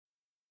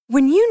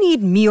When you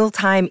need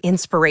mealtime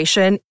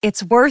inspiration,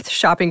 it's worth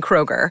shopping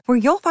Kroger, where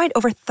you'll find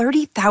over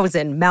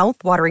 30,000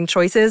 mouth-watering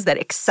choices that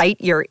excite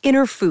your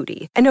inner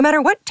foodie. And no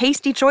matter what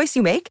tasty choice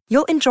you make,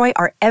 you'll enjoy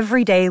our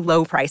everyday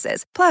low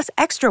prices, plus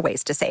extra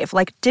ways to save,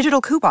 like digital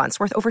coupons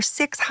worth over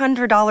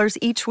 $600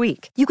 each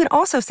week. You can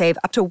also save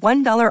up to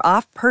 $1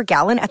 off per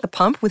gallon at the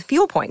pump with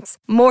fuel points.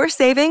 More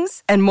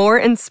savings and more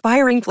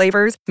inspiring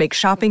flavors make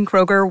shopping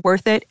Kroger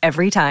worth it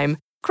every time.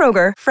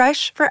 Kroger,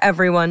 fresh for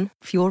everyone.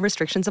 Fuel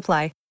restrictions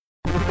apply.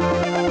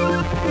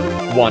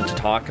 Want to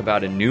talk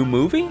about a new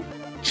movie?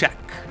 Check.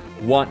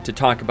 Want to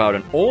talk about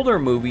an older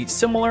movie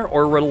similar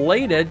or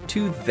related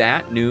to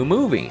that new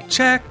movie?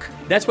 Check.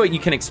 That's what you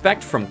can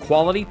expect from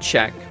Quality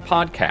Check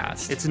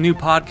Podcast. It's a new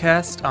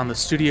podcast on the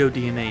Studio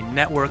DNA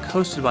network,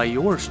 hosted by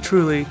yours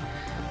truly,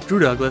 Drew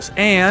Douglas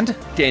and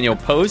Daniel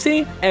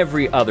Posey.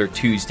 Every other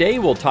Tuesday,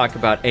 we'll talk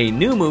about a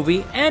new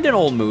movie and an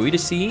old movie to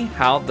see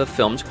how the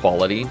film's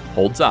quality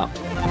holds up.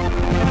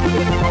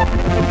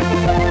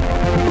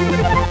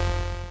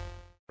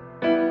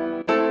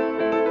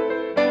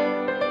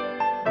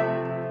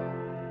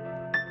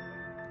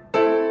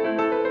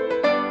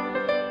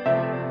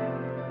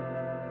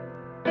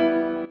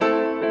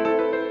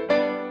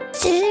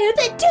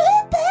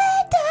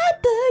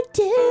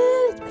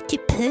 What you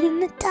put in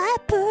the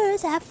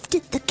diapers after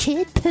the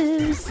kid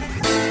poos?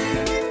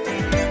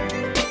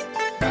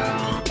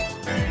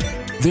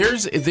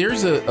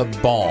 There's a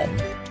balm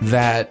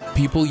that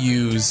people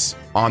use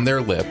on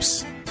their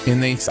lips,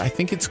 and I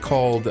think it's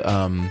called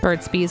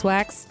Burt's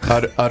Beeswax.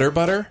 Udder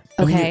butter.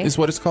 Okay. Is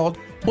what it's called.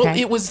 Well,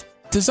 Okay. it was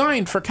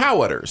designed for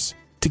cow udders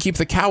to keep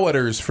the cow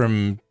udders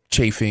from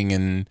chafing,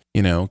 and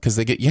because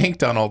they get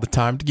yanked on all the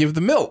time to give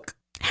the milk.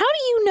 How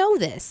do you know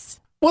this?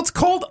 Well, it's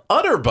called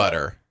udder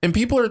butter, and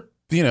people are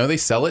they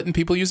sell it and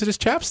people use it as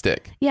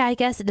chapstick. Yeah, I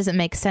guess it doesn't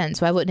make sense.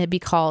 Why wouldn't it be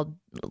called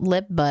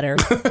lip butter?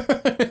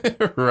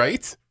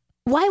 Right?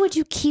 Why would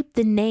you keep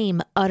the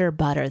name Udder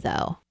Butter,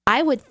 though?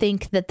 I would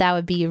think that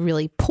would be a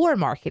really poor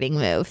marketing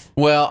move.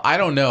 Well, I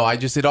don't know.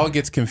 It all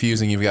gets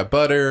confusing. You've got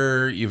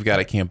butter. You've got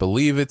I can't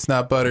believe it's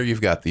not butter.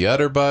 You've got the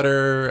udder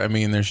butter. I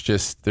mean,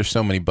 there's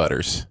so many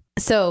butters.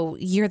 So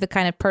you're the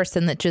kind of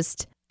person that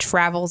just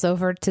travels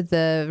over to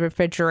the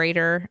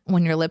refrigerator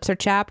when your lips are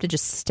chapped and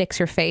just sticks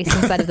your face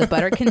inside of the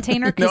butter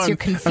container because you're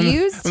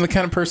confused? I'm the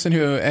kind of person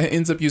who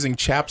ends up using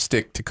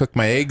chapstick to cook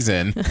my eggs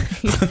in.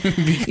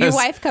 Your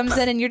wife comes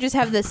in and you just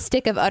have this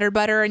stick of udder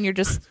butter and you're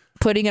just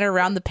putting it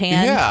around the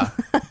pan. Yeah.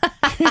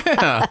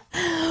 Yeah.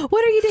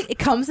 What are you doing? It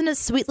comes in a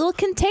sweet little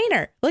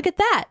container. Look at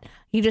that.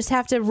 You just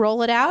have to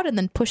roll it out and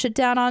then push it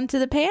down onto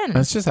the pan.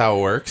 That's just how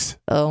it works.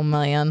 Oh,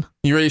 man.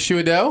 You ready to shoe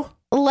a dough?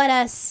 Let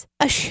us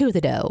eschew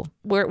the dough.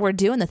 We're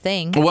doing the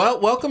thing. Well,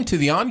 welcome to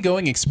the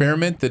ongoing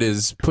experiment that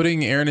is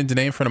putting Aaron and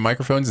Danae in front of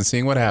microphones and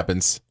seeing what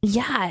happens.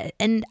 Yeah,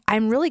 and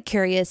I'm really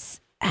curious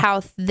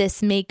how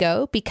this may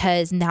go,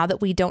 because now that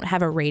we don't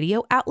have a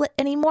radio outlet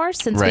anymore,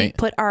 since we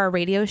put our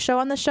radio show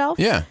on the shelf,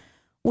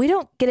 we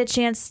don't get a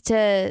chance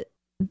to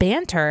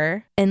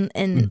banter and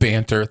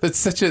banter. That's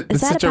such a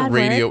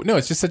radio word? No,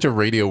 it's just such a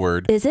radio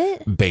word. Is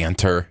it?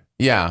 Banter.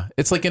 Yeah,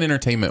 it's like an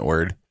entertainment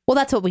word. Well,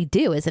 that's what we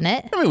do, isn't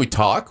it? I mean, we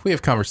talk, we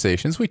have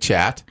conversations, we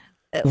chat,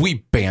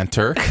 we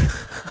banter.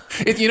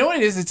 You know what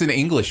it is? It's an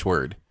English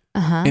word.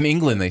 Uh-huh. In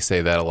England, they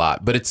say that a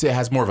lot, but it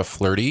has more of a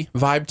flirty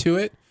vibe to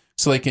it.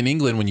 So like in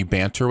England, when you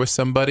banter with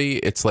somebody,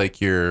 it's like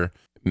you're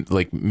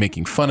like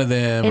making fun of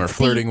them or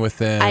flirting with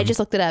them. I just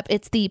looked it up.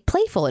 It's the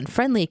playful and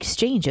friendly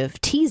exchange of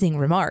teasing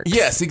remarks.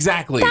 Yes,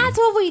 exactly. That's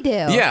what we do.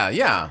 Yeah,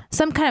 yeah.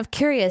 So I'm kind of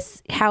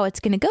curious how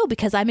it's going to go,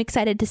 because I'm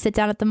excited to sit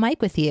down at the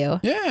mic with you.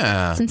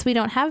 Yeah. Since we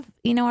don't have,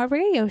 our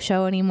radio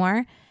show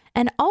anymore.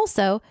 And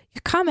also,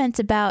 your comments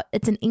about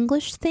it's an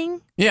English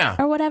thing,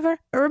 or whatever,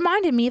 it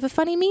reminded me of a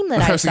funny meme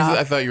that I saw.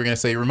 I thought you were going to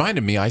say, it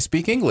reminded me, I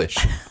speak English.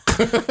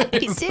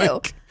 I do.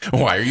 Like,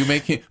 why are you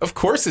making? Of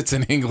course, it's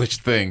an English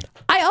thing.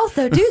 I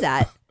also do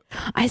that.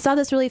 I saw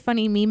this really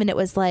funny meme, and it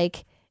was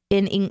like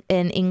in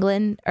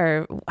England,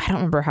 or I don't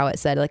remember how it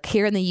said. Like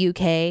here in the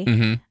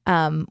UK,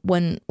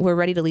 when we're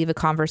ready to leave a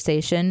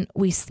conversation,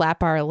 we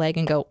slap our leg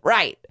and go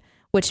right.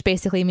 Which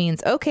basically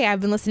means, okay,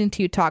 I've been listening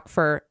to you talk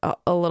for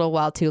a little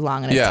while too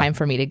long, and it's time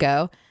for me to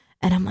go.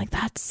 And I'm like,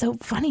 that's so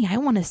funny. I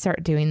want to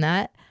start doing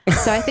that.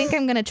 So I think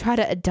I'm going to try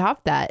to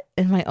adopt that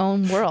in my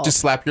own world. Just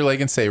slap your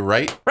leg and say,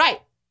 right? Right.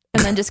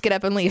 And then just get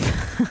up and leave.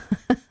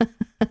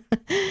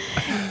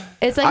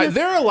 It's like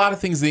there are a lot of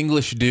things the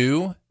English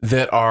do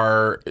that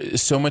are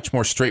so much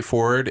more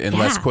straightforward and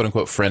less quote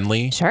unquote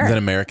friendly than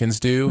Americans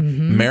do.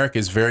 Mm-hmm. America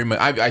is very much,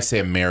 I say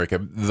America,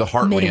 the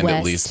heartland Midwest.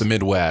 at least, the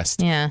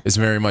Midwest is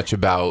very much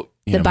about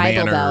the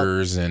Bible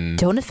manners Belt. and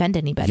don't offend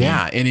anybody.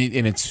 Yeah, and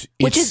it's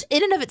which is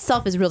in and of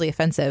itself is really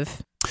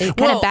offensive. It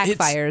kind of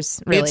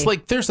backfires. Really, it's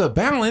like there's a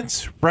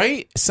balance,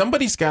 right?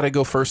 Somebody's got to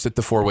go first at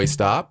the four-way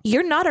stop.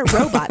 You're not a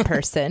robot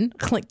person.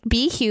 Like,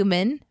 be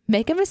human.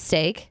 Make a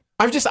mistake.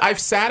 I've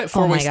sat at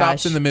four-way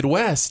stops in the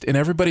Midwest, and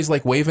everybody's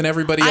like waving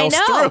everybody else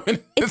through.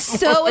 It's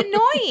so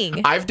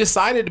annoying. I've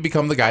decided to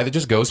become the guy that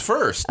just goes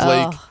first,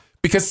 like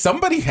because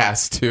somebody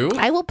has to.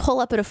 I will pull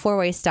up at a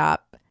four-way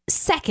stop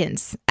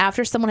seconds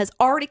after someone has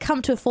already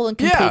come to a full and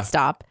complete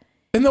stop.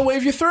 And they'll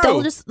wave you through.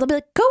 They'll be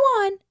like, go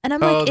on. And I'm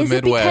like, the is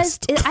it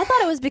Midwest. because, I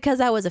thought it was because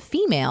I was a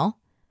female.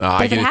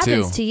 I if get it it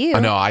happens too. to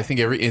you. No, I think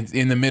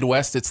in the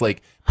Midwest, it's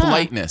like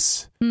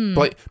politeness.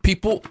 Like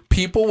people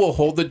will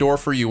hold the door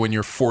for you when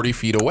you're 40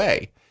 feet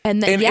away.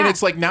 And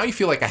it's like, now you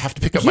feel like I have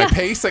to pick up my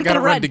pace. I got to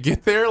run to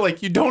get there.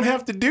 Like, you don't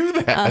have to do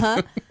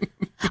that.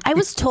 I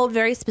was told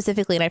very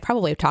specifically, and I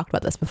probably have talked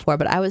about this before,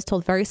 but I was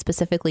told very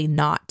specifically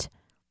not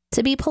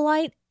to be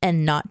polite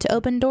and not to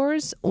open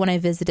doors when I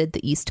visited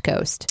the East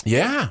Coast.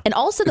 Yeah. And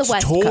also the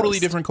West Coast. Totally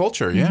different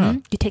culture. Yeah.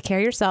 You take care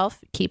of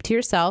yourself, keep to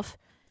yourself.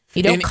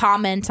 You don't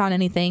comment on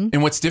anything.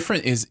 And what's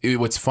different is,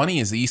 what's funny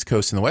is the East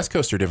Coast and the West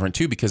Coast are different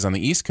too, because on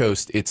the East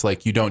Coast, it's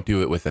like you don't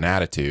do it with an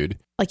attitude.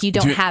 Like you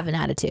don't have an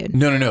attitude.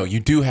 No. You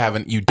do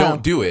have you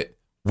don't do it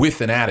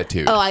with an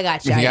attitude. Oh, I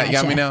got you. You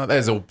got me now? That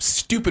is a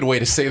stupid way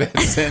to say that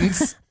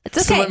sentence. It's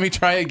okay. So let me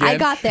try again. I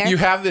got there. You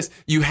have this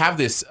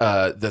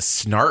the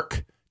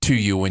snark to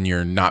you when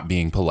you're not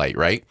being polite,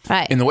 right?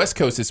 Right. In the West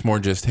Coast, it's more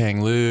just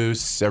hang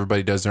loose.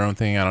 Everybody does their own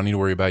thing. I don't need to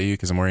worry about you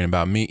because I'm worrying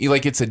about me.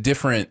 Like, it's a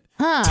different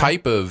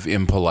type of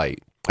impolite.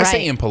 I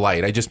say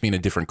impolite. I just mean a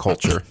different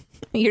culture.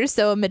 You're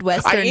so a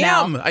Midwestern I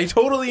now. am. I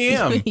totally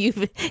am.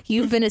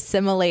 You've been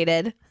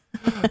assimilated.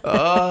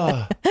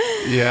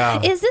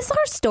 Yeah. Is this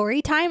our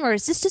story time, or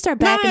is this just our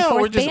back and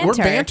forth banter? We're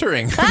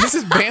bantering. This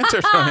is banter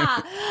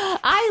time.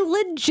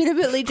 I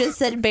legitimately just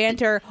said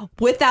banter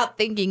without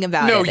thinking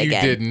about it again. No, you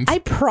didn't. I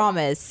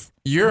promise.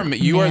 You are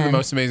the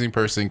most amazing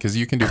person because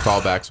you can do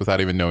callbacks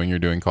without even knowing you're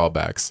doing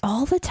callbacks.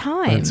 All the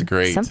time. That's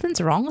great.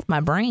 Something's wrong with my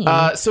brain.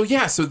 So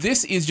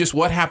this is just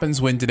what happens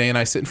when Danae and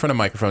I sit in front of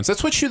microphones.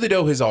 That's what Shoe the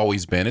Dough has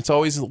always been. It's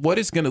always what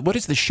is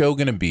the show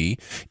gonna be?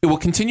 It will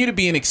continue to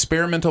be an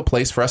experimental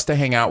place for us to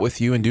hang out with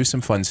you and do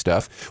some fun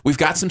stuff. We've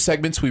got some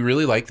segments we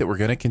really like that we're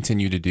gonna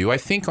continue to do. I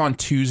think on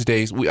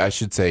Tuesdays, we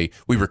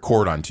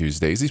record on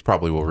Tuesdays. These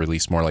probably will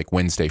release more like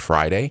Wednesday,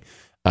 Friday.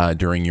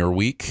 During your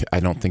week. I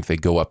don't think they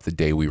go up the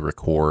day we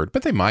record,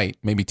 but they might.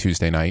 Maybe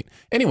Tuesday night.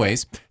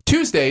 Anyways,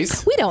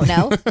 Tuesdays. We don't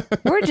know.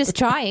 We're just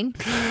trying.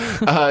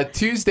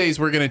 Tuesdays,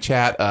 we're going to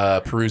chat,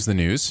 peruse the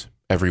news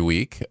every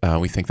week.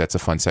 We think that's a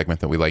fun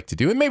segment that we like to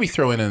do, and maybe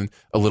throw in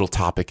a little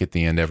topic at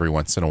the end every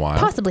once in a while.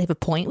 Possibly have a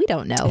point. We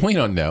don't know. We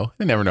don't know.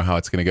 We never know how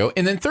it's going to go.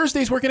 And then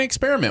Thursdays, we're going to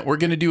experiment. We're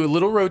going to do a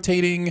little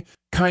rotating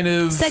kind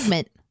of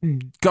segment.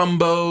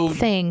 Gumbo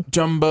thing,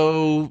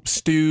 jumbo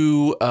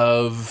stew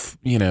of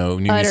New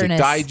Music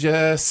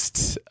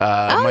Digest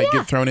might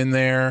get thrown in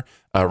there.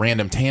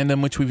 Random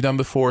Tandem, which we've done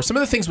before. Some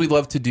of the things we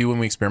love to do when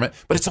we experiment,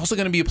 but it's also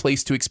going to be a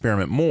place to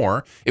experiment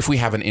more. If we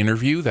have an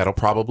interview, that'll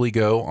probably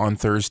go on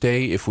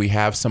Thursday. If we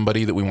have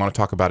somebody that we want to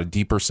talk about a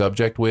deeper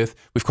subject with,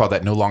 we've called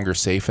that No Longer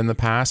Safe in the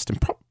past, and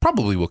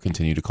probably will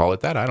continue to call it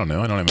that. I don't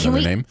know. I don't have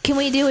another name. Can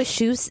we do a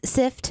shoe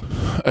sift?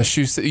 A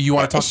shoe sift? You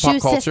want to talk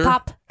pop culture?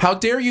 Pop? How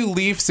dare you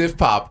leave Sif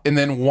Pop and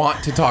then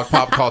want to talk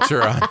pop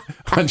culture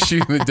on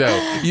Shoe the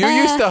Dough? You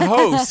used to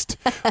host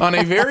on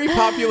a very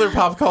popular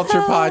pop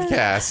culture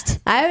podcast.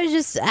 I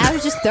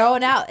was just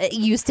throwing out. It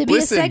used to be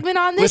a segment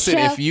on this show.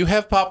 Listen, if you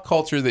have pop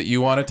culture that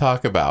you want to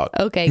talk about,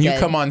 you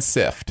come on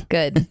Sift.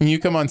 Good. You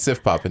come on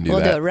Sif Pop and do that.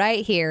 We'll do it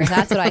right here.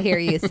 That's what I hear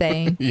you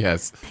saying.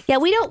 Yes. Yeah,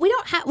 we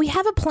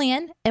have a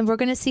plan, and we're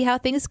going to see how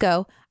things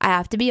go. I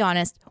have to be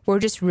honest. We're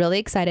just really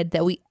excited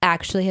that we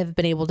actually have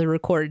been able to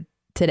record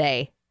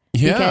today.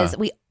 Yeah.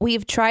 Because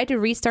we've tried to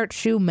restart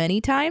Shoe many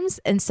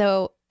times, and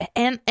so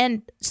and a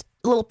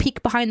little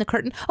peek behind the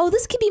curtain. Oh,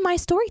 this could be my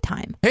story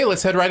time. Hey,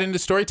 let's head right into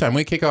story time.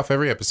 We kick off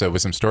every episode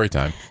with some story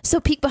time.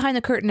 So, peek behind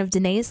the curtain of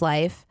Danae's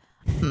life.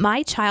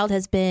 My child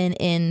has been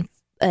in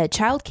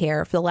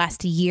childcare for the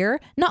last year,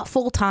 not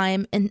full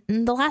time. And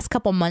in the last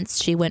couple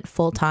months, she went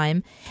full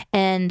time.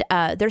 And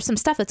there's some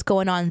stuff that's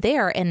going on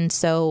there. And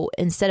so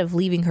instead of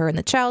leaving her in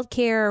the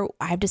childcare,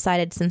 I've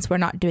decided, since we're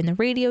not doing the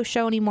radio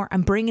show anymore,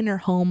 I'm bringing her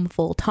home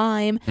full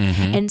time.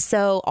 Mm-hmm. And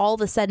so all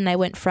of a sudden, I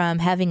went from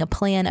having a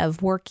plan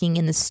of working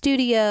in the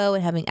studio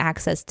and having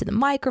access to the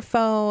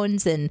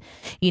microphones and,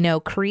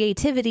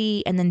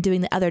 creativity, and then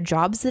doing the other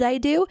jobs that I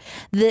do,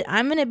 that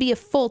I'm going to be a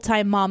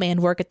full-time mom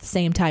and work at the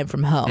same time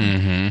from home.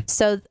 Mm-hmm.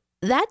 So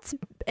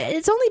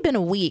it's only been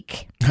a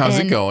week. How's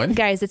it going?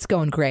 Guys, it's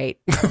going great.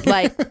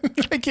 Like,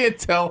 I can't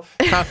tell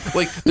how,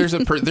 there's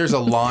a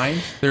line,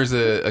 there's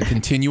a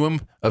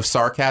continuum of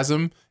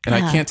sarcasm, and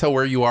I can't tell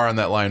where you are on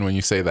that line when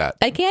you say that.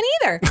 I can't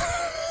either.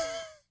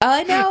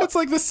 I know. It's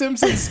like The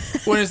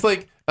Simpsons when it's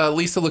like,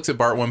 Lisa looks at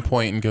Bart one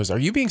point and goes, "Are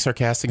you being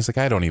sarcastic?" It's like,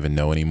 I don't even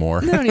know anymore.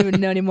 I don't even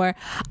know anymore.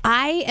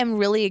 I am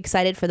really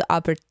excited for the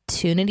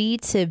opportunity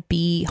to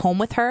be home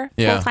with her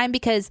full time,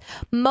 because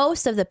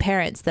most of the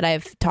parents that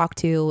I've talked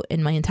to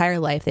in my entire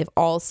life, they've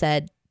all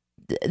said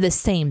the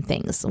same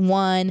things.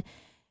 One,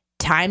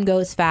 time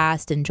goes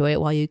fast. Enjoy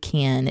it while you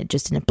can.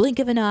 Just in a blink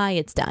of an eye,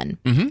 it's done.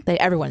 Mm-hmm.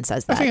 Everyone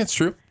says that. I think that's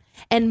true.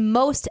 And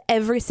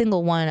every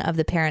single one of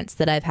the parents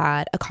that I've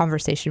had a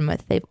conversation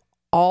with,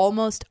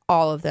 almost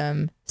all of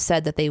them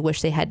said that they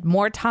wish they had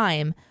more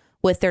time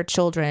with their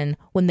children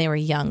when they were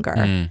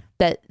younger.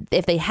 that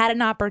if they had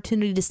an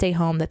opportunity to stay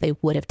home, that they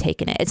would have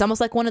taken it. It's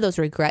almost like one of those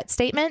regret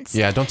statements.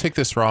 Yeah, don't take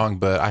this wrong,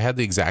 but I had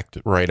the exact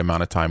right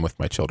amount of time with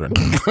my children.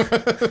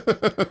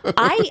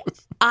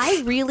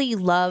 I really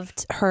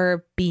loved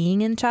her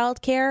being in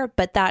childcare,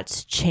 but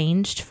that's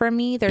changed for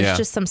me. There's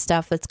just some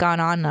stuff that's gone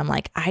on, and I'm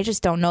like, I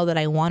just don't know that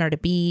I want her to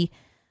be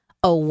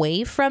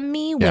away from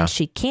me when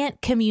she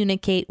can't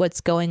communicate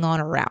what's going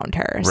on around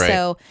her. Right.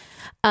 So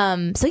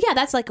yeah,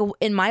 that's like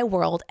in my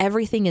world,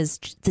 everything is,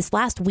 this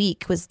last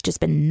week was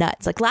just been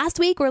nuts. Like last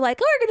week we're like,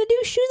 oh, we're going to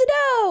do Shoe the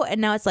Dough. And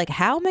now it's like,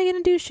 how am I going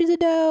to do Shoe the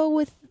Dough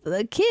with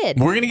the kid?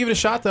 We're going to give it a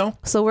shot though.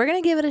 So we're going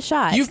to give it a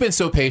shot. You've been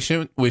so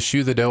patient with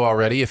Shoe the Dough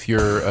already. If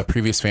you're a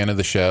previous fan of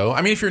the show,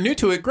 I mean, if you're new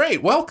to it,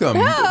 great. Welcome.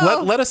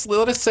 Let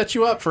us set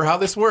you up for how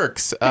this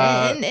works.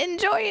 And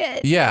enjoy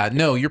it. Yeah,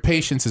 no, your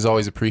patience is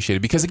always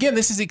appreciated because again,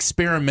 this is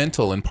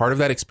experimental, and part of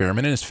that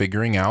experiment is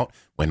figuring out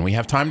when we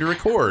have time to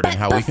record and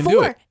how we can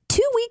do it.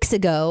 2 weeks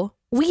ago,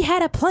 we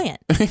had a plan.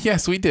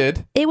 Yes, we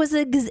did. It was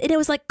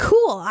like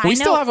cool. We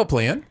still have a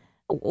plan.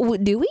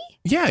 Do we?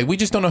 Yeah, we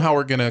just don't know how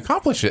we're going to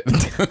accomplish it.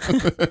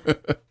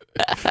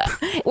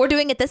 We're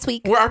doing it this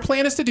week. Our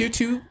plan is to do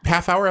 2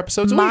 half-hour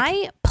episodes a week.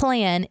 My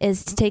plan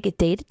is to take it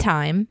day to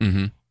time,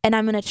 and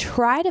I'm going to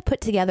try to put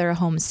together a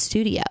home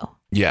studio.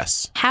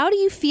 Yes. How do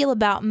you feel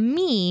about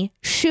me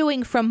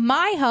shooing from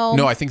my home?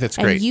 No, I think that's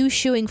great. And you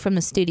shooing from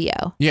the studio.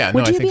 Yeah,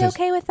 Would you be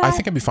okay with that? I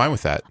think I'd be fine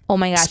with that. Oh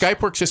my gosh.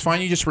 Skype works just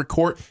fine. You just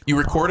record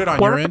it on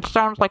your end. It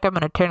sounds like I'm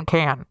in a tin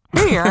can.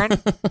 Hey,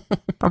 Aaron.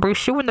 I'll be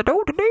shooing the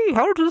dough today.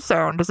 How does it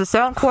sound? Does the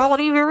sound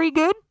quality very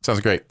good?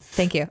 Sounds great.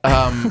 Thank you.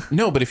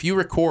 No, but if you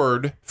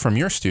record from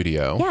your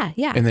studio,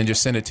 yeah, and then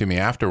just send it to me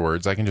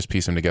afterwards, I can just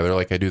piece them together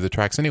like I do the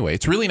tracks anyway.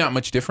 It's really not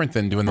much different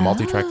than doing the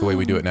multi-track the way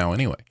we do it now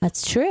anyway.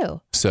 That's true.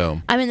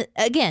 So, I mean,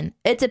 again,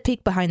 it's a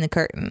peek behind the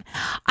curtain.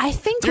 I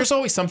think there's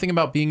always something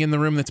about being in the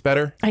room that's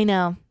better. I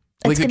know.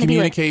 Like the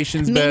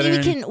communication's better.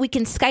 Maybe we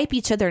can Skype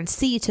each other and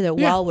see each other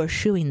while we're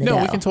shooing the dough.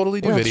 No, we can totally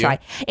do video. Try.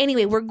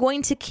 Anyway, we're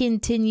going to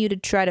continue to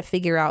try to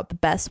figure out the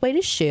best way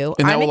to shoot.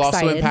 And that will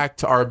excited. also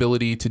impact our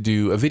ability to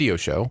do a video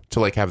show, to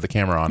like have the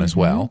camera on as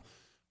well.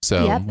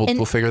 So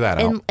we'll figure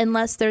that out.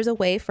 Unless there's a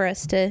way for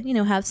us to,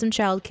 have some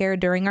childcare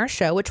during our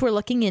show, which we're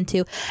looking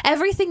into.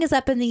 Everything is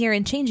up in the air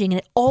and changing, and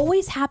it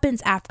always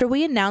happens after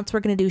we announce we're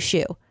going to do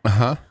shoe.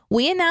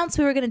 We announced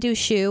we were going to do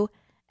shoe,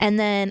 and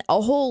then a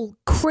whole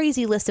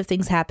crazy list of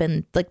things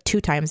happened like 2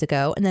 times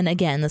ago, and then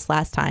again this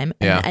last time,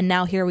 and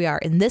now here we are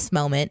in this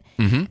moment.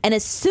 And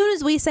as soon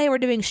as we say we're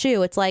doing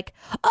shoe, it's like,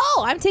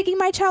 oh, I'm taking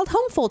my child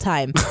home full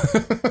time.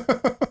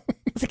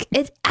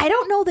 I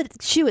don't know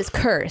that shoe is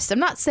cursed. I'm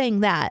not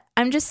saying that.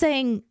 I'm just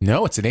saying...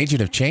 No, it's an agent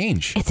of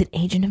change. It's an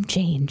agent of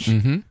change.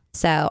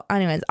 So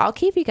anyways, I'll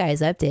keep you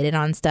guys updated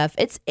on stuff.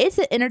 It's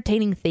an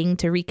entertaining thing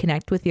to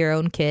reconnect with your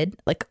own kid,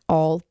 like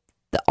all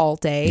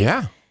day.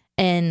 Yeah.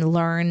 And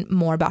learn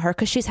more about her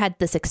because she's had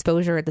this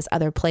exposure at this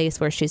other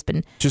place where she's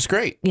been just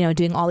great,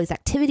 doing all these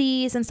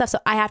activities and stuff. So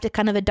I have to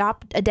kind of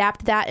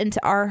adapt that into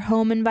our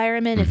home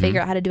environment and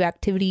figure out how to do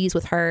activities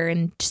with her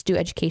and just do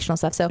educational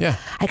stuff. So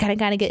I kind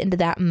of get into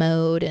that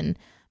mode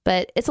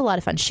but it's a lot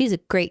of fun. She's a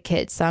great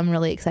kid, so I'm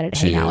really excited to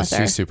hang out with her.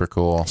 She's super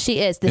cool. She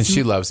is, and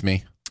she loves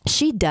me.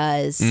 She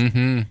does.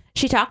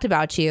 She talked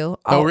about you.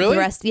 Oh, really? The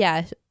rest,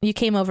 yeah. You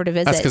came over to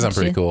visit. That's because I'm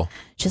pretty cool.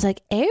 She's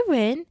like,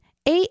 Aaron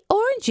ate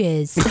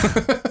oranges.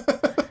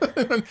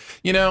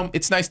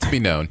 It's nice to be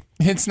known.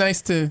 It's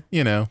nice to,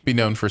 be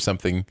known for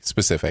something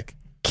specific.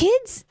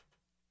 Kids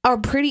are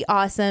pretty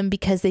awesome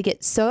because they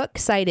get so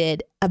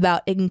excited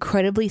about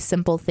incredibly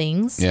simple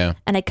things. Yeah.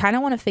 And I kind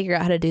of want to figure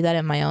out how to do that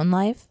in my own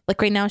life.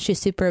 Like right now, she's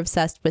super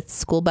obsessed with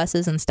school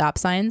buses and stop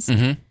signs.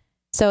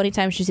 So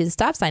anytime she sees a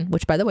stop sign,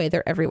 which by the way,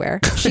 they're everywhere,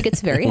 she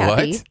gets very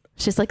happy.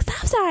 She's like,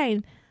 stop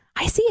sign.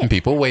 I see it. And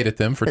people wait at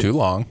them for too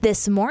long.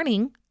 This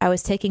morning, I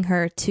was taking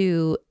her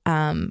to,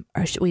 I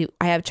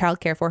have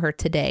childcare for her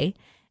today.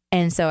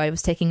 And so I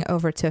was taking her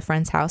over to a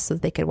friend's house so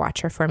that they could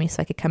watch her for me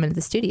so I could come into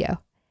the studio.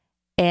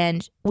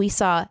 And we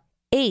saw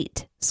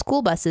 8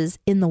 school buses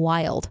in the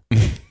wild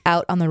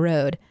out on the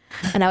road.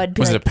 And I would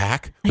be Was it a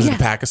pack? Was it a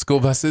pack of school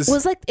buses?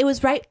 It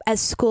was right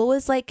as school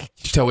was like.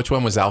 Did you tell which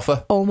one was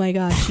Alpha? Oh my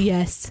gosh,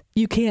 yes,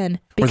 you can.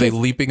 Were they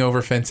leaping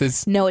over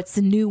fences? No, it's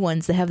the new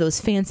ones that have those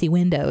fancy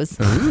windows.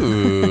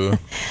 Ooh.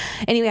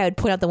 Anyway, I would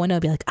point out the window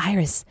and be like,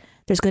 Iris,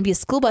 there's going to be a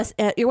school bus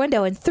at your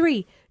window in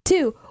 3,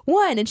 2,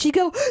 1. And she'd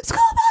go,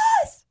 school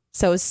bus!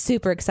 So it was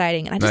super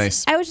exciting. And I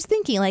was just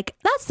thinking, like,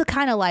 that's the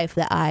kind of life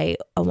that I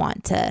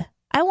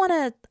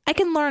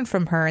can learn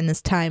from her in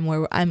this time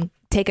where I'm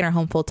taking her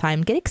home full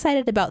time, get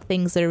excited about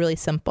things that are really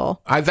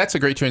simple. That's a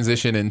great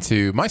transition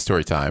into my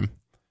story time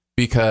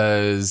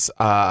because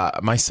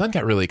my son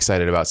got really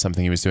excited about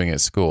something he was doing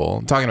at school.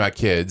 I'm talking about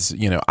kids,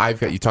 you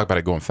talk about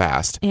it going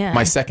fast. Yeah.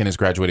 My second is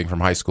graduating from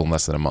high school in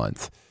less than a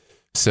month.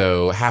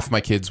 So half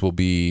my kids will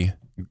be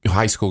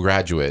high school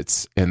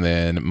graduates, and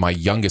then my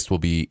youngest will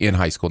be in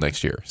high school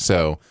next year.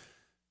 So,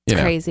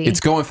 crazy. It's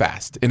going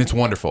fast, and it's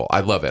wonderful. I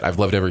love it. I've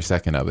loved every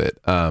second of it.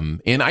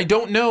 And I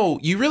don't know,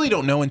 you really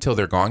don't know until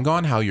they're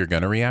gone how you're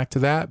going to react to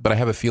that. But I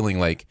have a feeling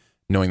like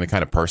knowing the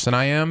kind of person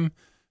I am,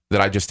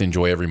 that I just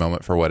enjoy every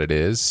moment for what it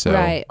is. So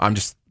Right. I'm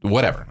just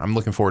whatever. I'm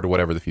looking forward to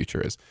whatever the future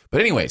is.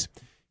 But anyways,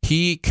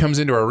 he comes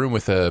into our room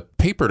with a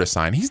paper to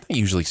sign. He's not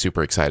usually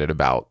super excited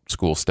about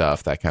school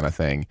stuff, that kind of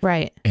thing.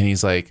 Right. And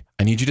he's like,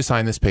 I need you to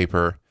sign this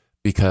paper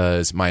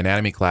because my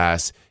anatomy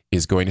class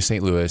is going to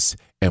St. Louis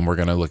and we're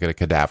going to look at a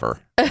cadaver.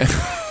 I'm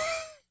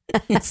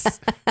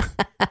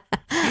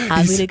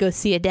going to go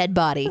see a dead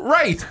body.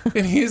 Right.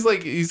 And he's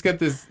like, he's got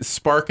this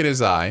spark in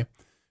his eye,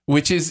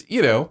 which is,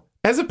 you know,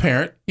 as a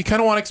parent, you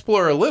kind of want to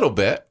explore a little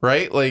bit,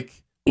 right? Like,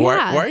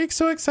 why are you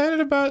so excited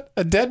about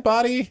a dead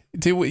body?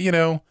 You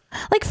know?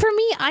 Like for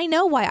me, I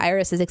know why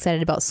Iris is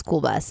excited about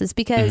school bus. It's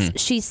because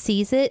she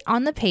sees it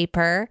on the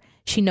paper.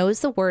 She knows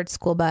the word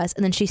school bus,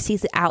 and then she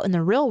sees it out in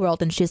the real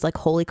world, and she's like,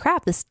 holy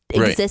crap, this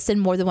exists in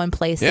more than one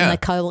place in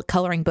the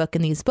coloring book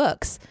in these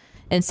books.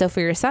 And so for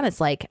your son, it's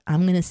like,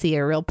 I'm going to see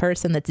a real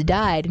person that's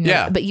died.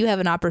 And but you have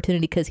an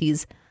opportunity because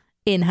he's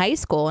in high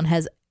school and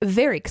has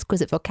very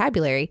exquisite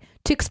vocabulary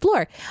to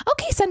explore.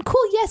 Okay, son,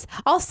 cool. Yes,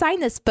 I'll sign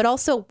this. But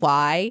also,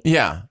 why?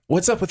 Yeah.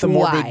 What's up with the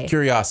morbid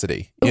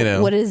curiosity? You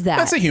know, what is that?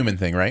 That's a human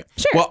thing, right?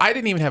 Sure. Well, I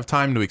didn't even have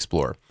time to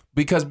explore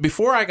because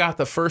before I got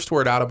the first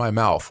word out of my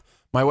mouth,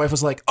 my wife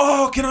was like,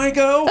 "Oh, can I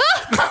go?"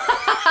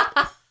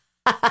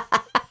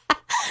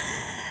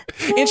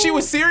 And she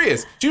was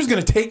serious. She was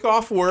going to take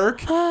off work.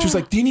 She was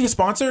like, "Do you need a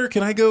sponsor?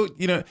 Can I go?"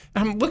 You know,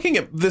 I'm looking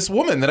at this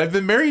woman that I've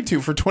been married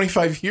to for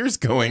 25 years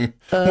going,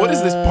 what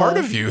is this part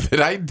of you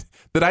that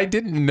I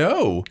didn't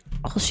know?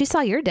 Well, she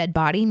saw your dead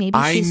body. Maybe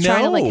I she's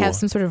trying to like know. have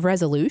some sort of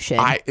resolution.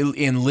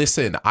 And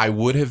listen, I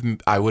would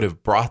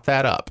have brought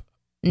that up.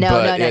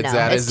 No.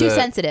 It's too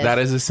sensitive. That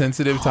is a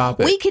sensitive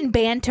topic. We can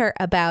banter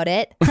about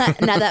it. Not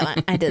that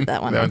one. I did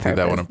that one on purpose. did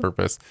that one on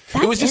purpose.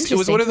 That's It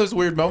was one of those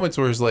weird moments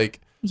where it's like,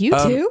 you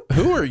too?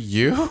 Who are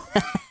you?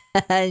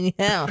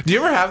 Yeah. Do you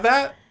ever have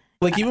that?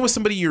 Like even with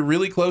somebody you're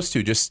really close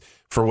to, just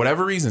for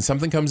whatever reason,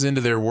 something comes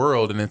into their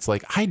world and it's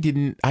like, I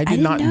did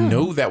not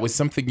know that was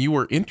something you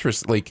were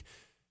interested. Like,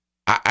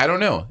 I don't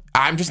know.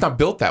 I'm just not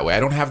built that way. I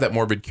don't have that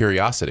morbid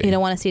curiosity. You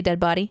don't want to see a dead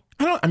body?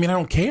 I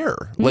don't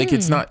care. Like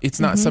it's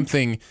not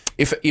something,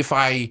 if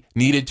I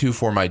needed to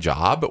for my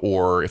job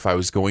or if I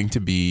was going to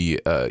be,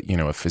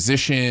 a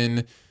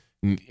physician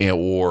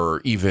or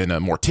even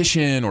a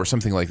mortician or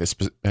something like this,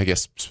 I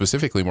guess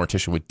specifically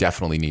mortician would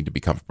definitely need to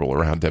be comfortable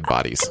around dead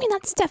bodies. I mean,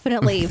 that's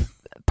definitely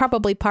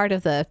probably part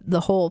of the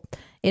whole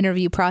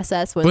interview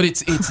process. But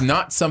it's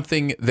not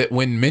something that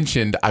when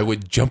mentioned, I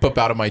would jump up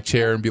out of my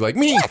chair and be like,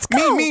 me.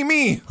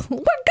 We're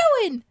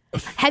going.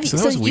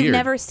 You've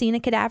never seen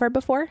a cadaver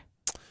before?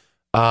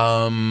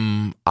 I've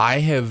been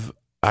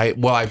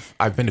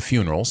to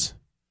funerals.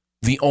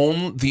 The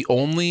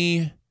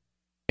only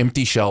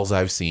empty shells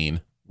I've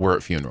seen were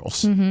at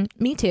funerals. Mm-hmm.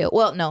 Me too.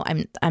 Well, no,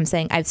 I'm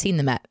saying I've seen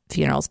them at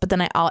funerals, but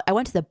then I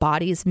went to the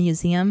Bodies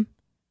Museum.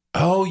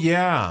 Oh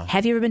yeah.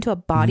 Have you ever been to a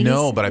Bodies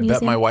museum? No, but I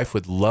bet my wife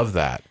would love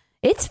that.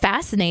 It's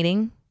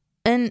fascinating.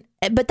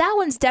 But that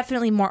one's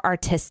definitely more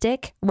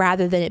artistic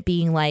rather than it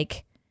being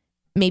like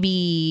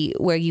maybe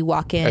where you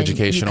walk in.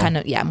 Educational.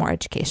 More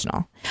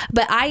educational.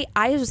 But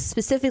I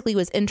specifically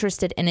was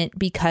interested in it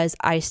because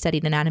I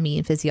studied anatomy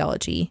and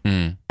physiology.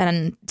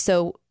 And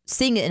so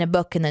seeing it in a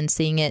book and then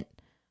seeing it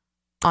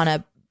on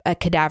a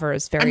cadaver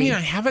is very. I mean, I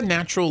have a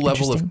natural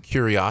level of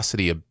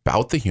curiosity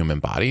about the human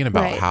body and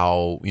about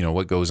how,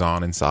 what goes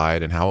on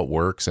inside and how it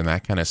works and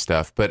that kind of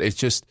stuff. But it's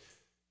just,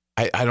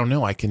 I don't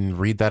know. I can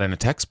read that in a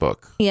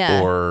textbook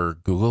or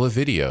Google a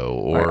video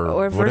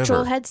or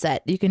virtual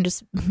headset. You can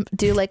just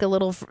do like a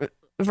little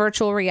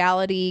virtual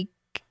reality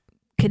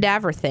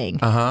cadaver thing.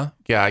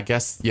 Yeah, I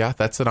guess. Yeah,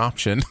 that's an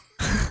option.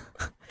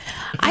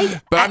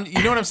 But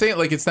you know what I'm saying?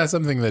 Like, it's not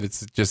something that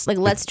it's just like,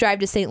 let's drive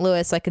to St.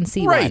 Louis so I can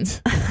see one.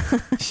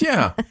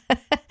 Yeah.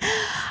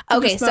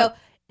 Okay. So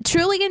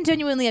truly and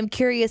genuinely, I'm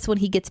curious when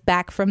he gets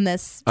back from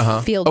this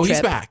field trip. Oh,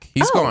 he's back.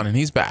 He's gone and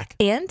he's back.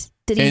 And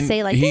did he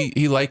say like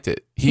he liked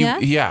it?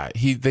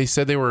 They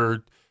said they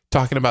were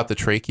talking about the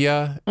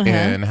trachea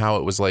and how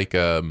it was like,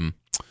 I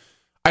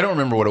don't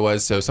remember what it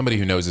was. So somebody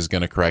who knows is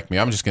going to correct me.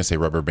 I'm just going to say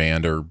rubber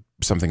band or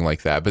something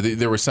like that. But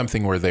there was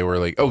something where they were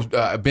like,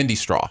 a bendy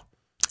straw.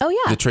 Oh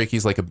yeah, the trachea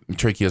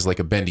is like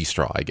a bendy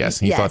straw, I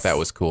guess. And he thought that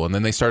was cool. And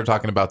then they started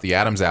talking about the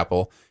Adam's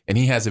apple, and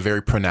he has a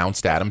very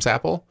pronounced Adam's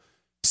apple.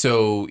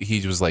 So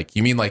he was like,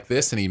 "You mean like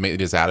this?" And he made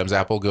his Adam's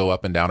apple go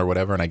up and down or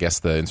whatever. And I guess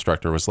the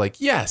instructor was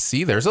like, "Yeah,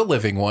 see, there's a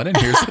living one, and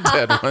here's a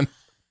dead one."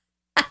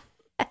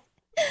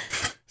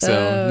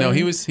 So no,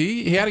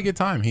 he had a good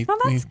time.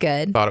 That's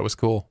good. Thought it was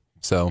cool.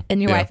 So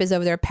and your wife is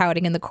over there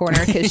pouting in the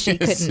corner because she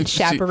couldn't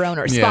chaperone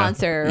or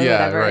sponsor or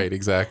whatever. Yeah, right,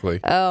 exactly.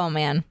 Oh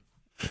man.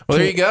 Well,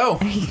 there you go.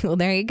 Well,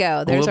 there you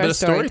go. There's our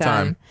story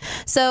time.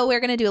 So we're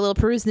going to do a little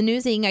peruse the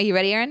newsing. Are you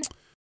ready, Aaron?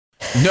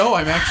 No,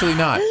 I'm actually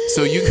not.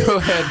 So you go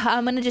ahead.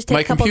 I'm going to just take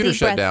a couple deep breaths.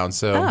 My computer shut down,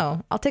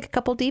 so. I'll take a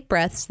couple deep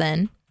breaths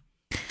then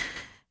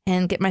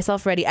and get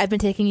myself ready. I've been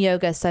taking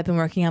yoga, so I've been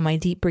working on my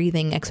deep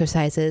breathing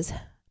exercises.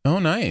 Oh,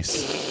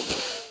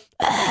 nice.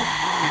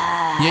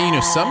 Yeah,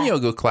 some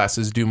yoga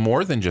classes do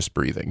more than just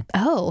breathing.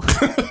 Oh.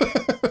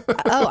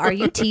 Oh, are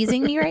you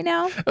teasing me right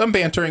now? I'm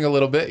bantering a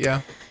little bit,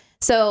 yeah.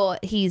 So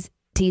he's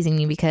teasing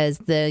me because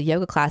the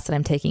yoga class that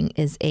I'm taking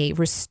is a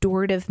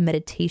restorative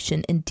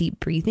meditation and deep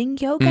breathing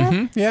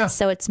yoga. Yeah.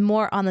 So it's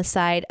more on the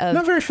side of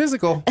Not very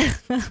physical.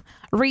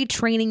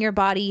 retraining your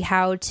body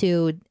how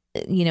to,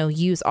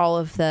 use all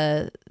of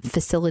the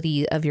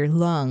facility of your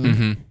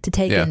lung to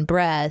take in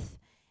breath.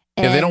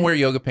 Yeah, they don't And wear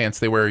yoga pants.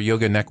 They wear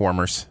yoga neck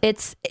warmers.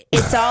 It's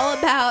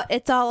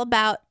all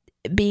about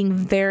being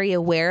very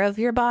aware of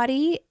your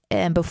body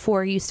and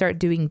before you start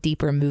doing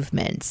deeper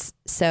movements.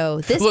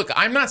 So Look,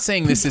 I'm not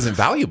saying this isn't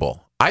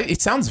valuable.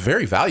 It sounds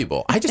very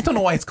valuable. I just don't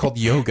know why it's called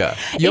yoga.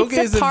 Yoga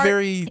is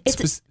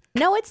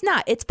no, it's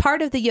not. It's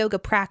part of the yoga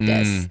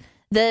practice.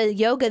 The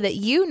yoga that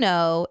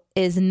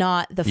is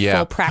not the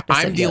full practice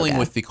I'm of dealing yoga.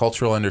 with the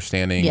cultural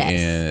understanding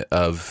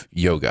of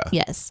yoga.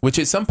 Yes. Which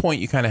at some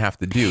point you kind of have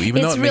to do,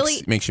 even though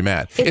it makes you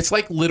mad. It's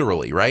like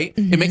literally, right?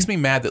 It makes me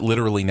mad that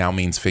literally now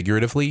means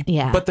figuratively.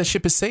 Yeah. But the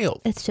ship has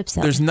sailed. It's ship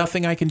sailed. There's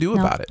nothing I can do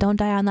about it. Don't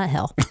die on that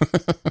hill.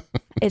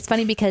 It's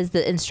funny because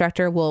the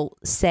instructor will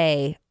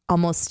say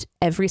almost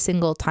every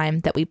single time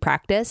that we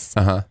practice,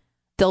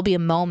 there'll be a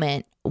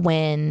moment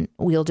when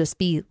we'll just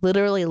be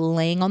literally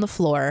laying on the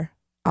floor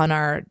on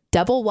our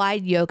double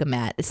wide yoga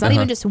mat. It's not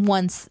even just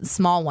one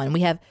small one.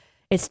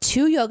 It's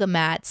 2 yoga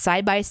mats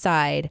side by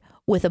side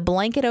with a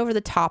blanket over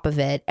the top of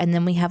it. And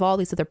then we have all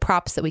these other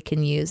props that we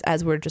can use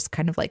as we're just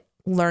kind of like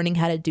learning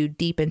how to do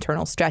deep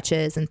internal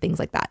stretches and things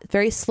like that.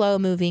 Very slow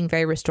moving,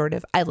 very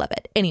restorative. I love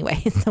it. Anyway,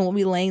 so we'll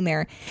be laying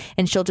there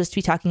and she'll just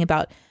be talking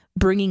about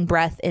bringing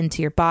breath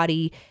into your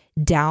body,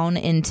 down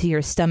into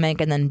your stomach,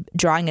 and then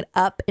drawing it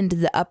up into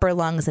the upper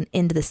lungs and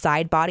into the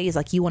side bodies.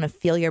 Like you want to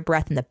feel your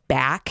breath in the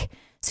back.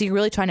 So you're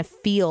really trying to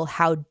feel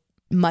how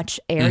much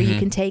air you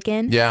can take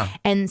in. Yeah.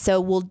 And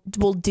so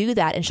we'll do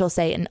that. And she'll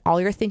say, and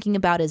all you're thinking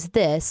about is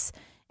this.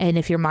 And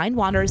if your mind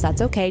wanders,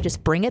 that's okay.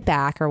 Just bring it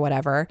back or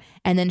whatever.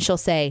 And then she'll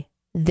say,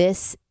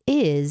 this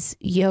is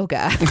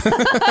yoga.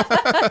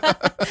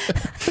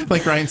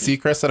 Like Ryan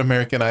Seacrest at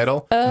American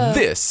Idol.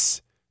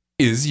 This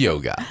is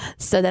yoga.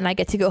 So then I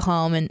get to go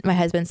home and my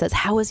husband says,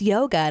 how was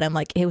yoga? And I'm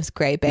like, it was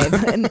great, babe.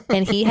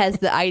 and he has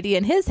the idea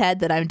in his head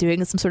that I'm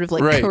doing some sort of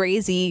like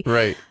crazy,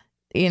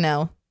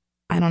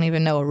 I don't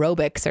even know,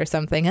 aerobics or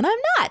something. And I'm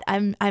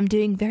not. I'm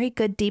doing very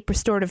good, deep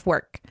restorative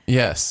work.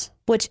 Yes.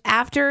 Which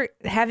after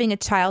having a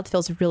child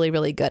feels really,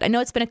 really good. I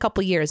know it's been a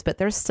couple years, but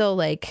there's still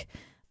like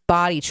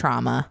body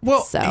trauma.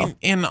 Well, so.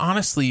 and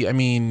honestly, I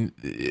mean,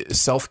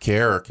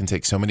 self-care can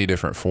take so many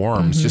different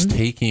forms. Just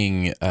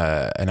taking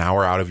an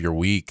hour out of your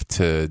week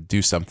to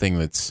do something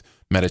that's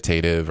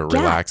meditative or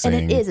relaxing.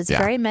 And it is. It's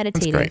very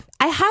meditative. Great.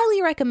 I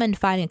highly recommend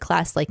finding a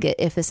class like it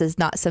if this is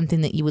not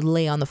something that you would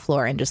lay on the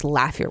floor and just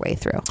laugh your way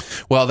through.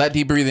 Well, that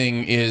deep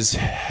breathing has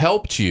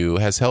helped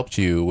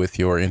you with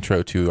your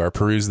intro to our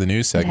Peruse the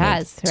News segment. It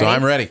has, right? So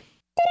I'm ready.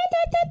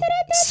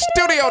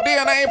 Studio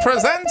DNA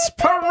presents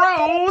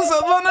Peruse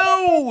the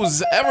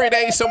News. Every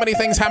day, so many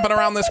things happen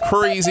around this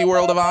crazy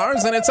world of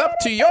ours, and it's up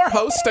to your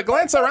host to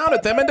glance around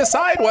at them and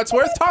decide what's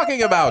worth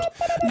talking about.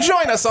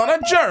 Join us on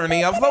a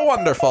journey of the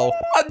wonderful,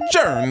 a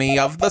journey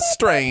of the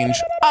strange,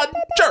 a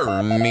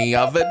journey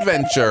of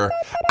adventure,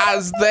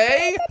 as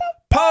they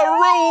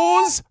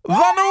peruse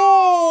the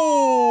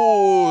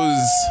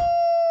news.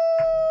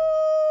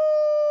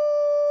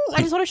 I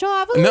just want to show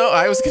off. No,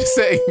 I was going to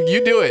say,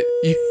 you do it.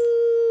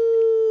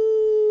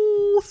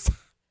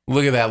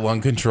 Look at that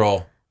lung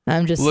control.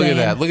 I'm just Look saying.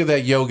 at that. Look at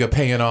that yoga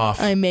paying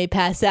off. I may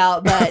pass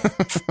out, but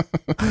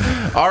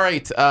All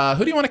right.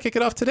 Who do you want to kick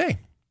it off today?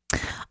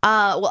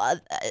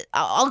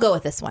 I'll go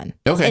with this one.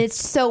 Okay. And it's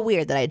so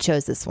weird that I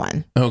chose this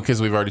one. Oh,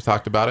 because we've already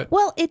talked about it?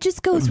 Well, it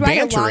just goes right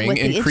along Bantering with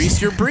the increase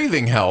your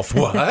breathing health.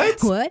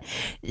 What? What?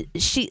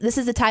 This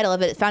is the title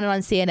of it. Found it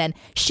on CNN.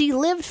 She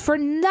lived for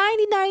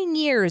 99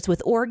 years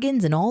with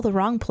organs in all the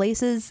wrong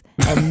places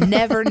and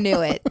never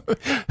knew it.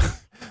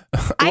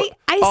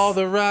 All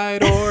the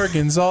right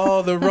organs,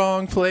 all the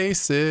wrong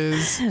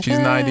places. She's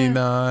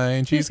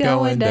 99. She's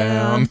going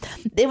down.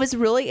 It was a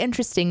really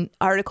interesting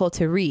article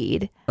to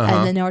read.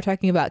 And then now we're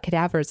talking about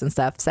cadavers and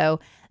stuff. So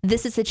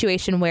this is a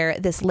situation where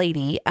this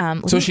lady...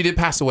 So she did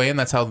pass away, and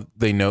that's how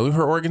they know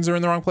her organs are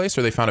in the wrong place,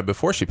 or they found it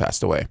before she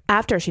passed away?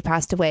 After she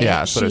passed away, Yeah,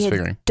 that's what I was she had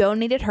figuring.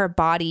 donated her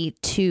body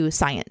to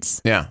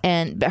science. Yeah.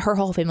 And her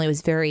whole family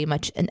was very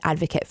much an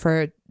advocate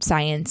for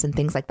science and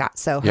things like that.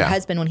 So her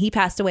husband, when he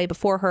passed away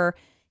before her,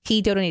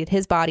 he donated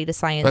his body to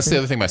science. That's the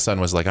other thing my son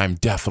was like, I'm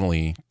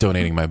definitely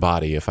donating my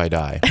body if I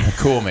die. Like,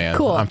 cool, man.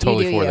 Cool. I'm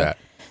totally You do for you. that.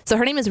 So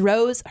her name is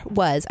Rose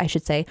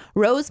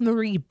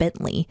Marie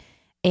Bentley.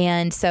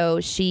 And so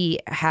she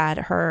had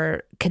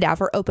her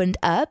cadaver opened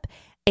up,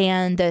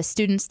 and the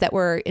students that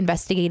were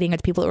investigating, or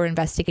the people that were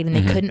investigating,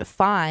 they couldn't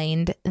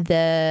find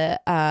the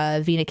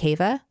vena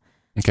cava.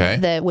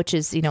 Okay. Which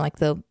is,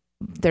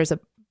 there's a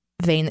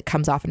vein that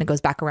comes off and it goes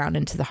back around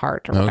into the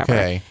heart or whatever.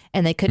 Okay.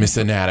 And they couldn't. Miss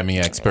Anatomy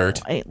expert.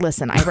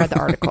 Listen, I read the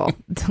article.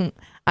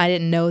 I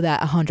didn't know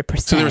that 100%.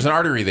 So there was an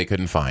artery they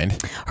couldn't find.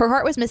 Her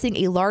heart was missing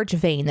a large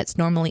vein that's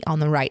normally on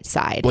the right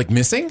side. Like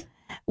missing?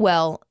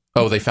 Well,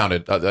 Oh, they found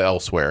it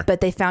elsewhere.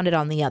 but they found it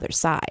on the other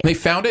side. They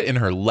found it in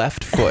her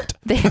left foot.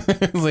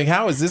 It's like,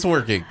 how is this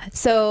working?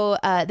 So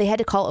they had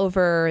to call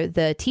over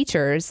the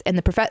teachers and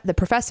the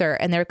professor,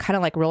 and they're kind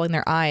of like rolling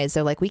their eyes.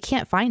 They're like, we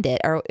can't find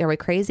it. Are we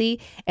crazy?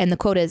 And the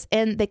quote is,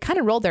 and they kind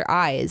of rolled their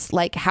eyes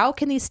like, how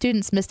can these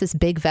students miss this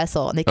big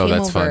vessel? And they came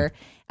that's over. fun.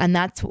 And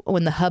that's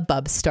when the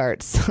hubbub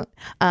starts.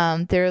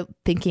 They're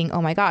thinking,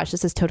 oh my gosh,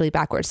 this is totally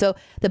backwards. So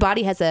the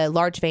body has a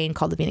large vein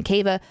called the vena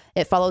cava.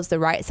 It follows the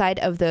right side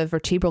of the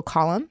vertebral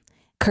column,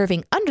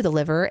 curving under the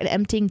liver and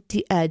emptying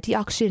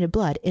deoxygenated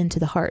blood into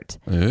the heart.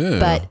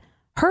 Ew. But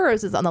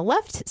hers is on the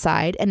left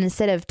side, and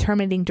instead of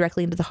terminating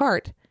directly into the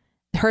heart,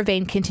 her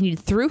vein continued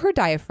through her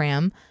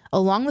diaphragm,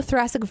 along the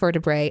thoracic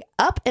vertebrae,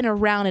 up and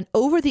around and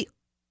over the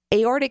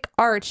aortic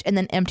arch, and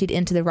then emptied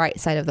into the right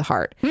side of the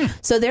heart.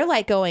 So they're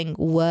like going,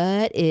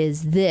 what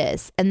is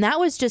this? And that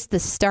was just the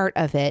start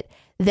of it.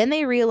 Then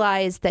they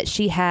realized that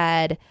she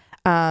had,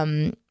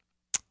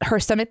 her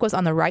stomach was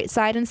on the right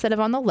side instead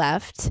of on the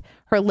left.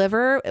 Her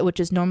liver,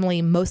 which is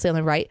normally mostly on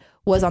the right,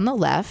 was on the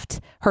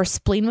left. Her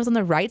spleen was on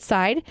the right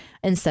side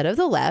instead of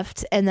the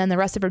left. And then the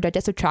rest of her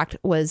digestive tract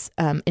was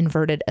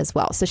inverted as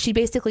well. So she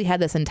basically had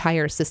this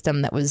entire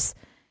system that was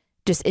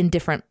just in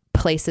different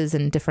places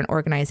and different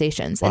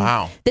organizations.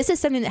 Wow. And this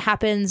is something that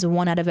happens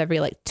 1 out of every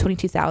like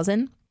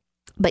 22,000.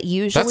 But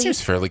usually... That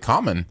seems fairly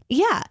common.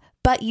 Yeah.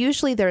 But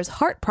usually there's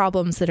heart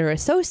problems that are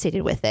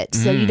associated with it.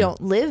 So you don't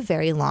live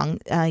very long.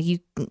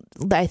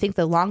 I think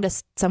the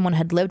longest someone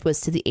had lived was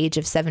to the age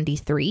of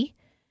 73.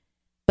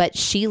 But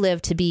she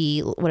lived to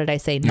be, what did I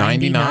say,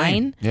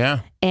 99? Yeah.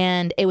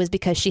 And it was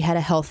because she had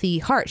a healthy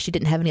heart. She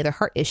didn't have any other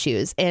heart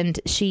issues. And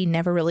she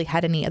never really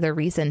had any other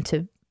reason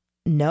to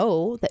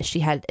know that she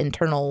had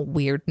internal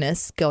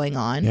weirdness going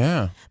on.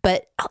 Yeah.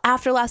 But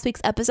after last week's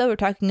episode, we're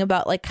talking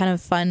about like kind of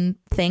fun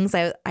things.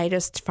 I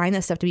just find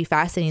this stuff to be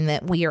fascinating,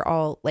 that we are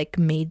all like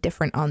made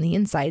different on the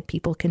inside.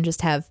 People can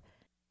just have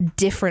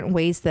different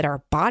ways that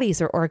our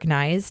bodies are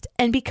organized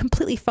and be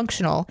completely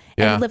functional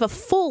and live a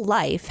full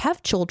life,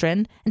 have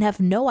children, and have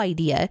no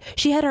idea.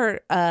 She had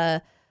her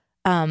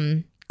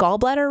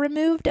gallbladder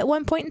removed at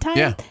one point in time.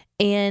 Yeah.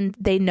 And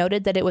they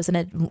noted that it was in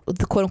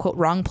the quote unquote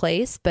wrong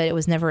place, but it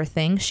was never a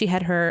thing. She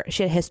had a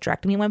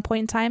hysterectomy at one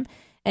point in time.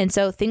 And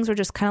so things were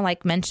just kind of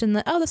like mentioned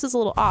that, oh, this is a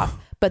little off,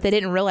 but they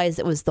didn't realize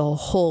it was the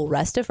whole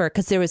rest of her,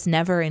 because there was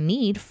never a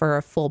need for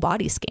a full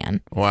body scan.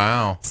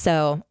 Wow.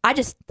 So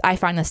I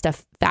find this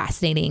stuff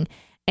fascinating.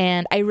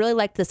 And I really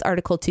liked this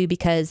article too,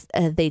 because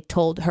they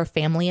told her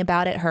family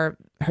about it, her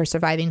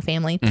surviving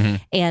family,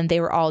 and they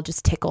were all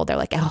just tickled. They're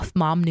like, oh, if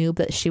mom knew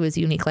that she was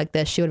unique like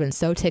this, she would have been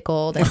so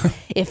tickled. And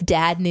if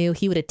dad knew,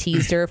 he would have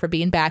teased her for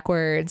being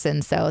backwards.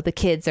 And so the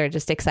kids are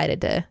just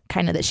excited to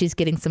kind of that she's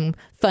getting some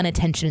fun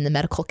attention in the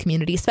medical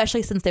community,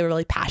 especially since they were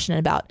really passionate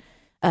about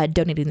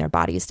donating their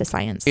bodies to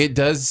science. It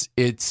does.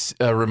 It's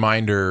a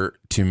reminder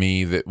to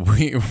me that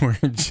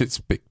we're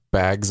just big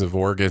bags of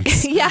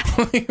organs. Yeah,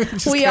 we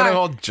kind of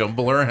all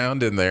jumble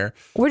around in there.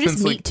 We're just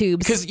It's meat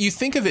tubes. Because you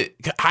think of it,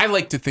 I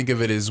like to think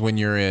of it as when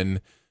you're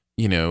in,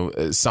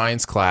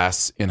 science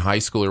class in high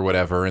school or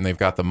whatever, and they've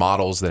got the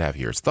models that have,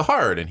 here's the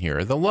heart and here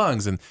are the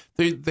lungs, and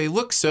they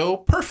look so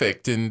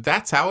perfect, and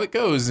that's how it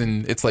goes.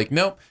 And it's like,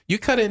 nope, you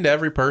cut into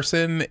every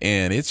person,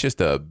 and it's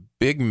just a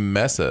big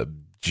mess of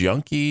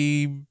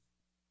junky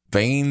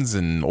veins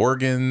and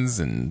organs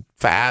and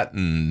fat.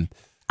 And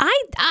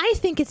I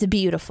think it's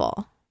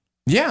beautiful.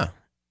 Yeah.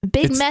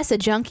 Big mess of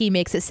junkie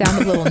makes it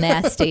sound a little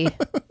nasty.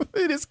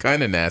 It is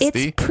kind of nasty.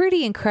 It's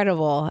pretty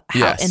incredible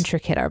how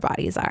intricate our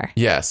bodies are.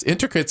 Yes,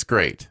 intricate's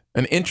great.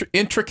 An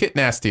intricate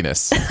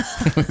nastiness.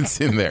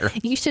 It's in there.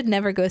 You should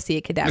never go see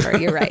a cadaver.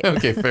 You're right.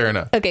 Okay, fair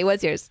enough. Okay,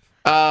 what's yours?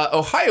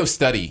 Ohio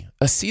study.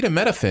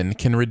 Acetaminophen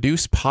can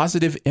reduce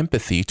positive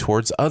empathy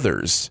towards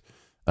others.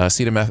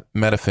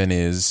 Acetaminophen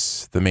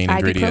is the main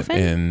ingredient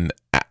in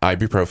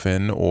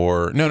ibuprofen,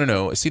 or no.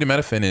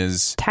 Acetaminophen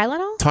is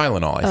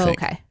Tylenol, I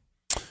think. Okay.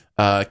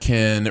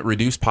 Can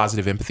reduce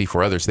positive empathy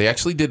for others. They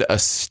actually did a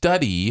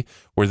study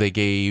where they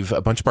gave a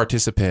bunch of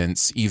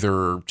participants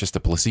either just a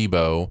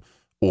placebo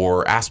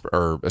or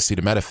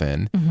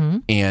acetaminophen,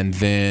 and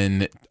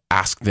then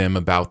asked them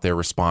about their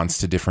response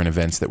to different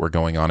events that were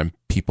going on in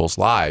people's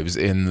lives.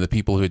 And the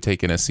people who had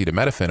taken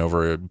acetaminophen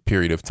over a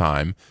period of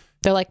time,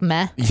 they're like,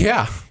 meh.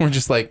 Yeah, we're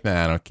just like,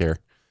 nah, I don't care.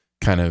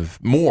 Kind of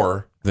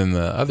more than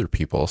the other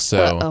people.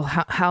 So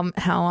how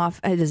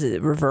often is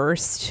it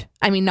reversed?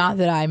 I mean, not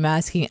that I'm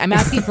asking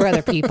for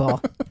other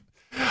people.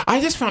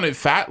 I just found it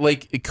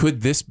like,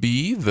 could this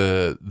be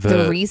the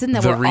reason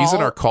that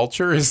our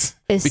culture is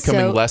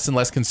becoming less and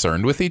less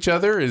concerned with each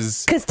other?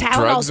 Is because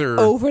Tylenol's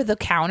over the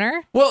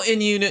counter? Well,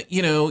 and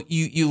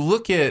you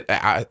look at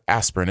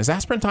aspirin. Is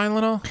aspirin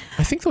Tylenol?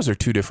 I think those are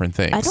two different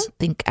things. I don't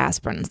think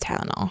aspirin's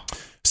Tylenol.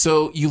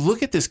 So you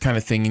look at this kind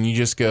of thing and you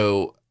just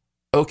go,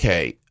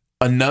 okay,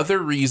 another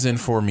reason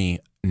for me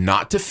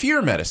not to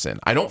fear medicine.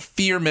 I don't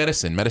fear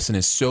medicine. Medicine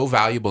is so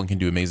valuable and can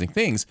do amazing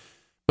things.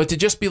 But to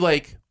just be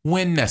like,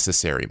 when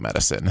necessary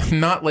medicine,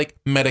 not like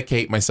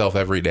medicate myself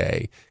every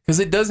day, because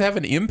it does have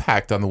an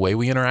impact on the way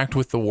we interact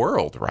with the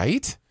world,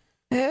 right?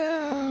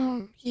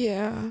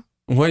 Yeah.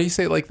 Why do you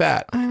say it like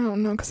that? I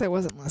don't know because I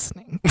wasn't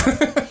listening.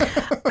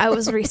 I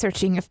was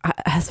researching if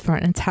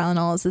aspirin and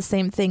Tylenol is the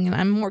same thing, and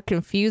I'm more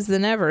confused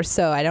than ever.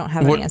 So I don't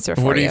have an answer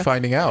for you. What are you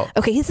finding out?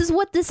 Okay, this is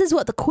what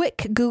the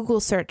quick Google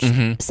search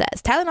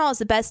says. Tylenol is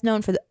the best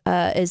known for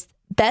is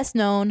best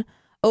known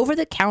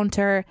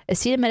over-the-counter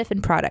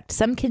acetaminophen product.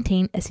 Some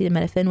contain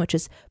acetaminophen, which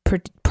is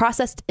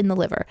processed in the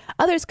liver.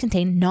 Others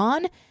contain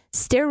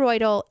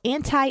non-steroidal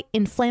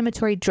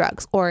anti-inflammatory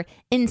drugs, or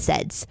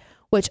NSAIDs,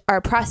 which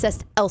are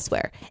processed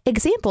elsewhere.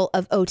 Example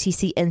of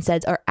OTC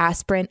NSAIDs are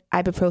aspirin,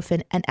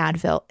 ibuprofen, and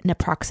Advil,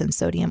 naproxen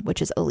sodium,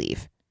 which is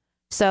Aleve.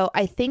 So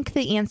I think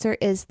the answer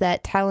is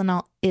that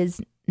Tylenol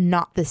is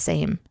not the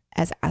same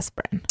as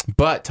aspirin.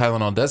 But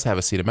Tylenol does have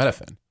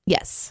acetaminophen.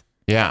 Yes.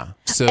 Yeah.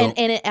 So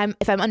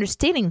if I'm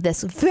understanding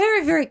this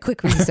very, very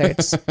quick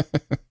research,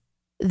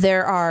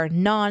 there are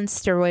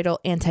non-steroidal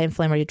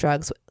anti-inflammatory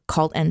drugs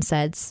called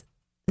NSAIDs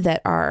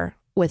that are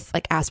with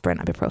like aspirin,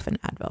 ibuprofen,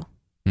 Advil.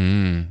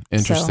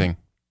 Interesting.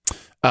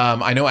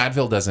 I know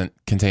Advil doesn't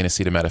contain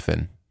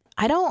acetaminophen.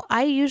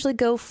 I usually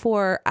go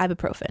for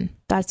ibuprofen.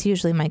 That's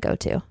usually my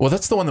go-to. Well,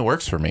 that's the one that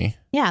works for me.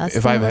 Yeah.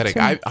 If I have a headache,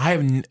 I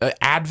have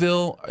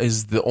Advil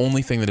is the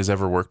only thing that has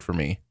ever worked for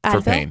me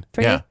for pain.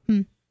 For you?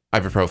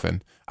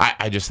 Ibuprofen.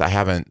 I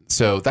haven't.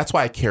 So that's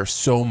why I care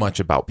so much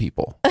about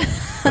people.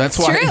 That's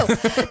why. True.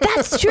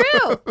 That's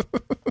true.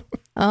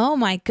 Oh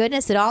my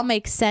goodness. It all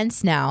makes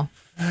sense now.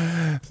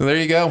 So there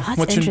you go. That's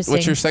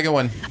What's your second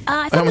one?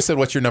 I almost said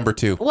what's your number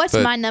 2. What's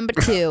my number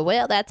 2?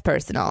 Well, that's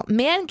personal.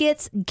 Man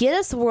gets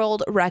Guinness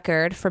World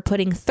Record for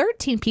putting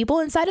 13 people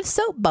inside of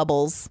soap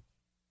bubbles.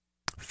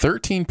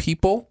 13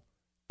 people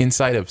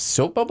inside of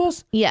soap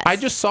bubbles? Yes. I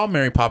just saw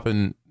Mary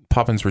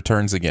Poppins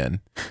Returns again.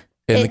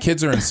 And the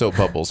kids are in soap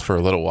bubbles for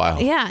a little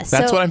while. Yeah.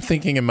 That's what I'm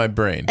thinking in my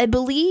brain. I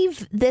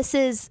believe this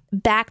is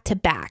back to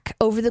back.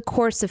 Over the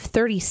course of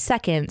 30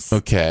 seconds,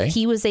 okay,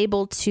 he was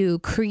able to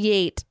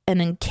create an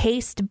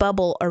encased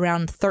bubble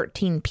around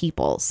 13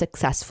 people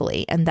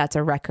successfully. And that's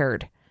a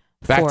record.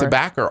 Back to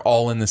back or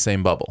all in the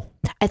same bubble?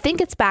 I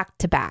think it's back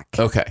to back.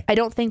 Okay. I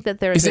don't think that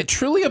there's... Is it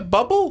truly a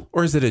bubble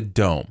or is it a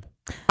dome?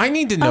 I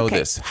need to know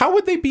this. How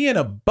would they be in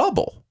a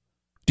bubble?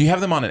 Do you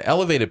have them on an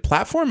elevated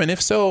platform? And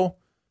if so...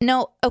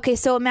 No. Okay.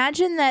 So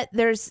imagine that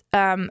there's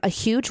a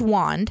huge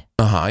wand.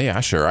 Yeah,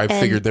 sure. I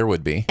figured there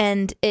would be.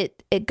 And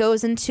it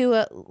goes into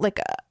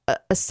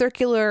a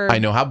circular. I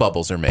know how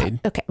bubbles are made.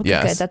 Okay.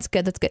 Yes.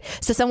 Good. That's good.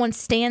 So someone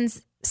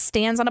stands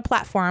on a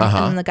platform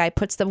and then the guy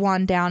puts the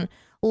wand down,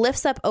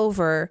 lifts up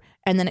over,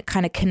 and then it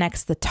kind of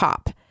connects the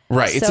top.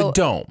 Right. So it's a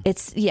dome.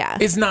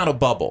 It's not a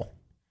bubble.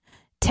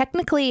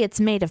 Technically, it's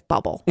made of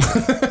bubble.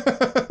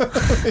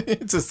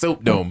 It's a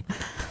soap dome.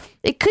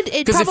 Because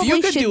if you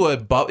could do a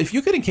bubble, if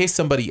you could encase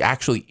somebody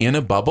actually in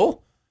a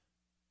bubble,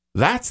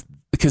 that's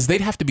because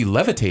they'd have to be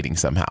levitating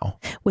somehow.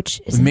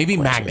 Maybe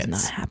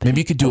magnets.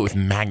 Maybe you could do it with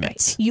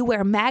magnets. Right. You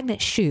wear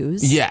magnet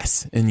shoes.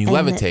 Yes, and you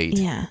levitate.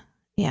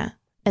 Yeah.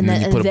 And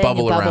then you put a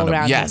bubble around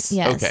them. Yes.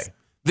 Okay.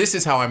 This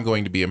is how I'm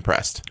going to be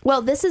impressed.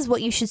 Well, this is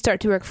what you should start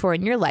to work for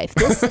in your life.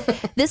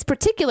 This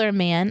particular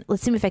man,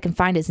 let's see if I can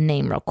find his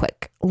name real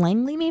quick.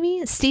 Langley,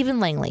 maybe? Stephen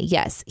Langley.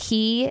 Yes.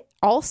 He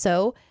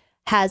also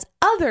has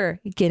other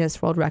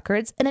Guinness World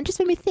Records. And it just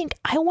made me think,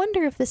 I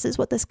wonder if this is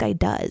what this guy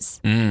does.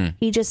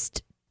 He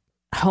just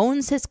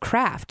hones his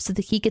craft so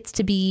that he gets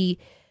to be,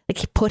 like,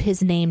 he put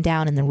his name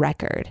down in the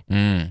record.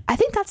 I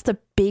think that's the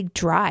big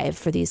drive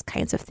for these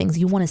kinds of things.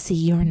 You want to see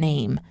your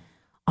name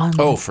on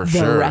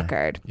the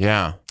record.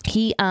 Yeah.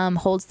 He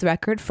holds the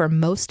record for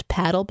most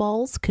paddle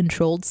balls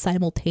controlled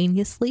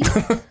simultaneously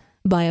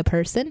by a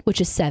person, which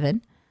is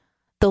 7.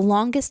 The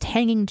longest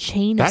hanging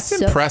chain That's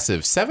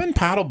impressive. 7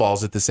 paddle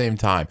balls at the same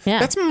time. Yeah.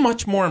 That's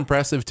much more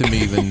impressive to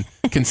me than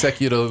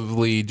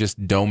consecutively just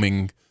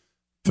doming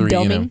 3.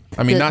 Doming?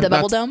 I mean, the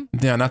bubble dome?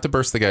 Yeah, not to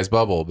burst the guy's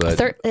bubble,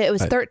 but... it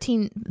was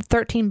 13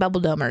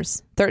 bubble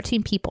domers,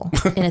 13 people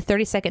in a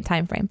 30-second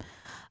time frame.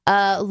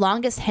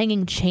 Longest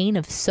hanging chain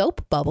of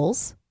soap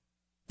bubbles,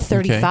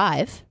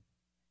 35. Okay.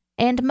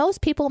 And most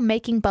people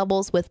making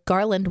bubbles with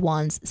garland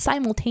wands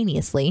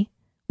simultaneously,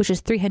 which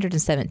is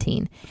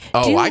 317.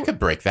 I could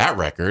break that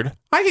record.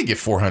 I could get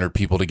 400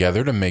 people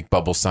together to make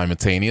bubbles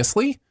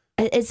simultaneously.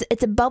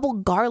 It's a bubble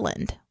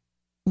garland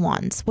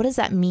wands. What does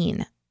that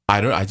mean?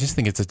 I just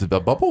think it's a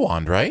bubble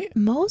wand, right?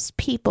 Most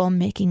people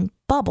making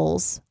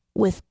bubbles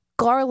with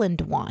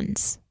garland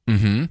wands.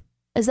 Mm-hmm.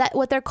 Is that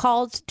what they're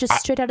called? Just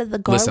straight out of the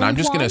garland Listen, I'm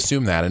just going to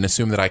assume that and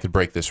assume that I could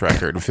break this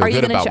record and feel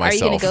good about myself. Are you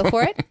going to go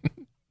for it?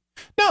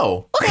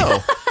 No.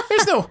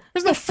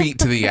 There's no feat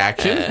to the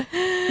action.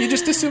 You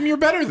just assume you're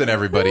better than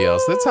everybody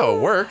else. That's how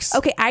it works.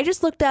 Okay, I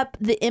just looked up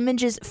the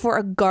images for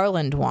a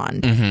garland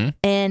wand,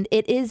 and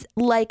it is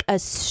like a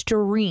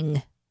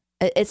string.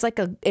 It's like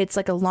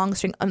a long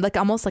string, like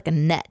almost like a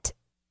net.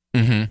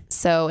 Mm-hmm.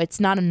 So it's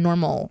not a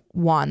normal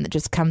wand that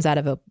just comes out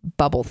of a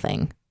bubble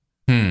thing.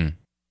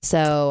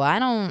 So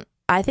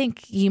I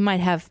think you might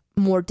have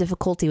more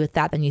difficulty with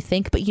that than you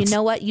think. But you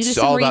know what? You do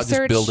some research. It's all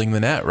about just building the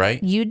net,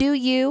 right? You do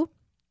you.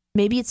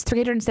 maybe it's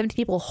 370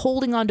 people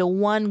holding onto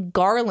one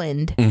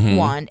garland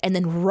wand and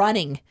then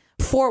running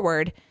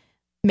forward,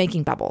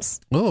 making bubbles.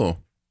 Oh,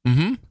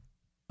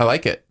 I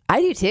like it. I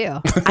do too.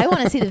 I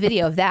want to see the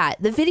video of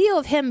that. The video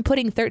of him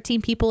putting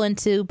 13 people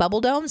into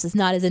bubble domes is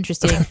not as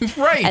interesting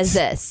Right. as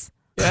this.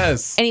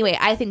 Yes. Anyway,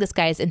 I think this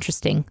guy is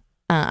interesting.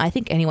 I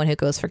think anyone who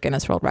goes for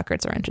Guinness World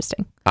Records are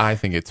interesting. I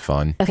think it's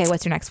fun. Okay,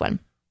 what's your next one?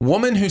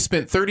 Woman who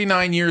spent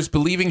 39 years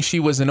believing she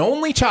was an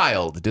only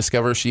child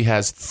discovers she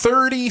has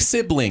 30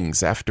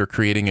 siblings after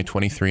creating a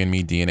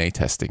 23andMe DNA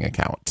testing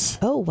account.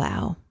 Oh,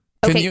 wow.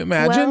 Can you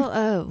imagine?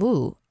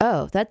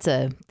 Well,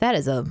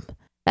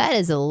 that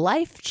is a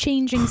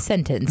life-changing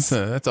sentence.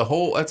 That's a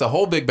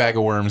whole big bag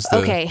of worms.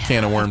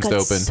 Can of worms I've to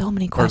got open. so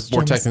many Or questions.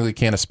 more technically,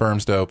 can of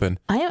sperms to open.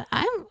 I'm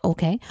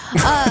okay.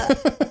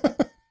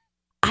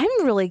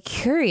 I'm really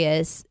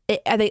curious.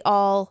 Are they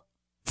all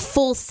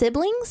full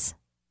siblings?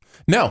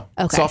 No,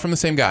 it's Okay. all from the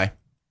same guy.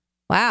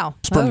 Wow.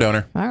 Sperm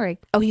donor. All right.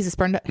 Oh, he's a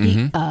sperm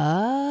donor.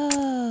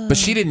 Oh. But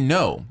she didn't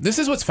know. This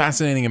is what's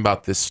fascinating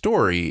about this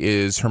story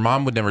is her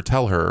mom would never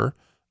tell her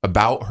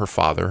about her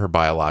father, her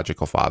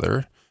biological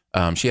father.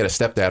 She had a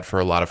stepdad for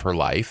a lot of her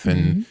life.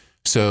 And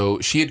so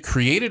she had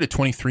created a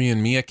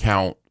 23andMe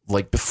account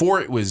like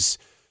before a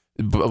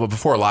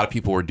lot of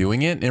people were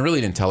doing it. And it really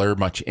didn't tell her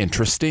much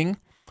interesting.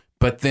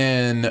 But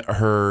then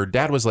her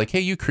dad was like, hey,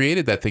 you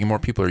created that thing. More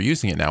people are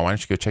using it now. Why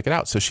don't you go check it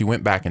out? So she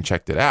went back and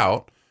checked it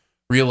out,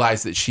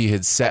 realized that she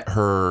had set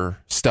her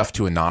stuff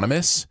to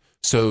anonymous.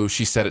 So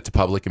she set it to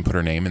public and put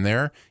her name in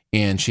there.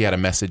 And she had a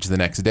message the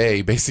next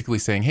day basically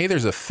saying, hey,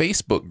 there's a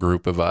Facebook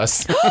group of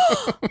us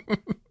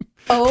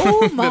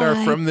Oh my that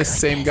are from this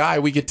same guy.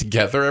 We get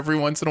together every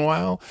once in a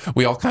while.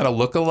 We all kind of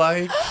look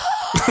alike.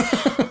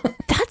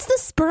 That's the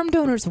sperm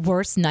donor's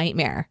worst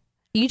nightmare.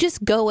 You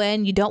just go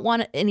in, you don't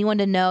want anyone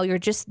to know. You're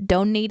just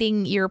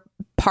donating your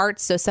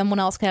parts so someone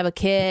else can have a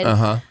kid.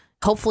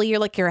 Hopefully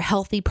you're a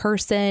healthy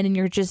person and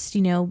you're just,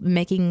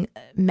 making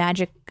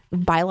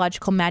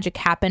biological magic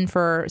happen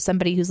for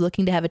somebody who's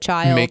looking to have a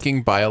child.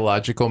 Making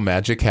biological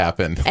magic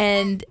happen.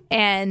 And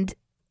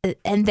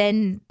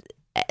then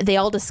they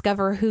all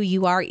discover who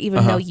you are,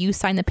 even though you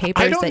signed the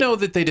papers. I don't know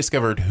that they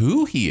discovered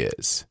who he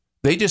is.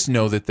 They just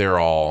know that they're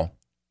all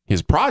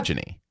his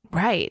progeny.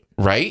 Right.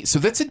 Right? So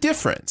that's a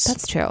difference.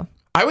 That's true.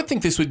 I would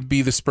think this would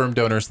be the sperm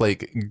donor's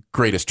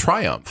greatest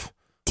triumph.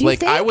 Do you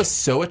think? I was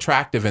so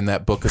attractive in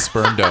that book of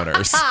sperm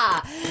donors.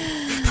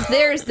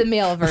 There's the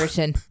male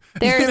version.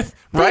 There's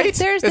right?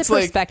 There's the It's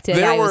perspective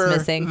I was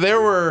missing.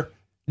 There were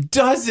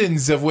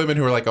dozens of women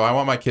who were like, oh, I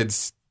want my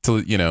kids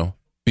to,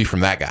 be from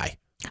that guy.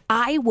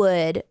 I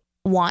would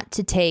want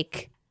to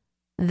take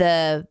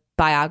the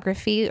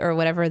biography or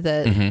whatever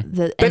the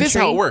That is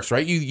how entry. it works,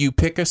 right? You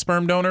pick a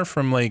sperm donor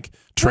from traits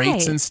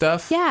Right. and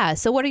stuff. Yeah.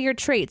 So what are your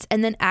traits?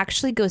 And then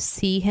actually go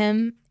see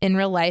him in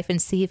real life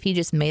and see if he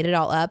just made it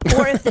all up.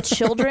 Or if the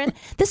children,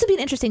 this would be an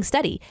interesting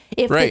study.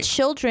 If the Right.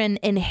 children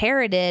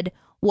inherited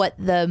what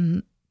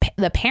the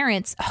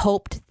parents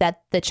hoped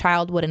that the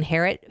child would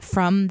inherit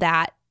from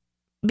that,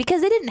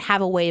 because they didn't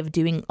have a way of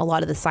doing a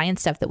lot of the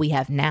science stuff that we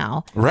have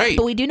now. Right.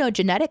 But we do know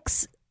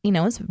genetics,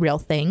 is a real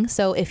thing.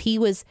 So if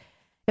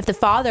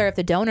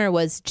the donor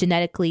was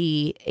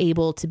genetically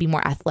able to be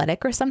more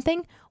athletic or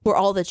something, were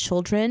all the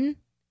children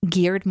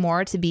geared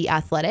more to be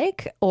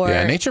athletic? Or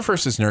Yeah, nature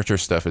versus nurture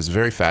stuff is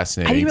very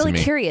fascinating I'd be to really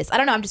me. curious. I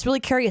don't know. I'm just really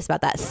curious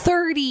about that.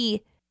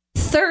 30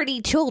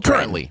 children.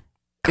 Currently.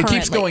 It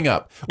keeps going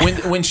up.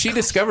 When she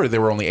discovered there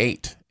were only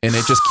 8, and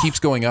it just keeps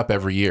going up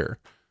every year.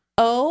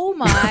 Oh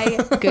my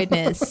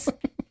goodness.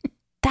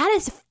 That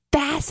is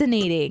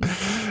fascinating.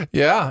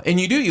 Yeah, and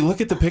you look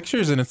at the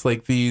pictures and it's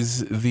like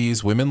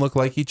these women look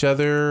like each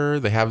other.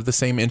 They have the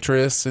same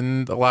interests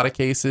in a lot of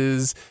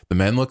cases. The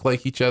men look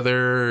like each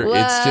other.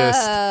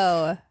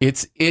 Whoa.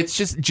 It's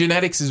just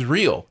genetics is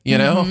real,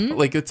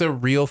 it's a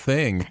real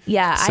thing.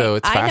 Yeah, So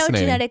it's I know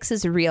fascinating. genetics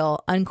is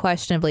real,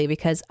 unquestionably,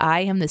 because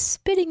I am the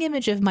spitting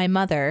image of my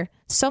mother,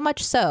 so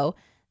much so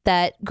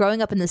that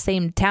growing up in the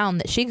same town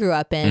that she grew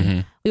up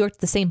in, we worked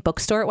at the same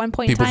bookstore at one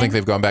point People in time. think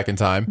they've gone back in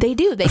time. They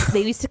do.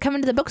 They used to come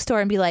into the bookstore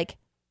and be like,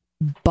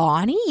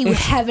 Bonnie, you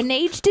haven't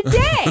aged a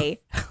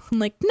day. I'm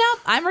like, nope,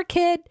 I'm her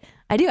kid.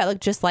 I do. I look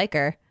just like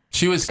her.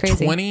 She was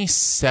crazy.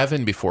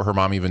 27 before her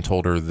mom even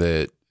told her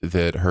that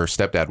her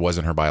stepdad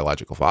wasn't her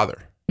biological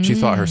father. She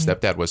thought her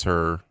stepdad was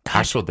her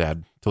actual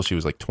dad until she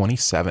was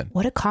 27.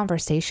 What a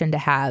conversation to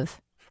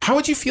have. How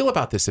would you feel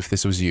about this if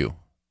this was you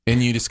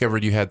and you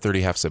discovered you had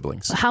 30 half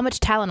siblings? How much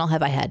Tylenol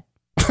have I had?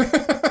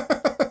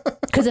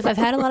 Because if I've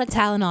had a lot of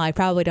Tylenol, I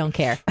probably don't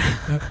care.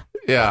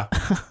 Yeah.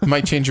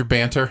 Might change your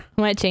banter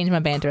I might change my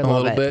banter a a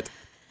little little bit.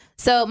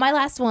 So my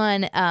last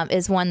one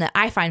is one that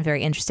I find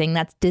very interesting.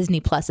 That's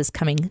Disney Plus is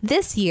coming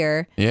this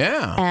year.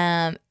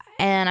 Yeah.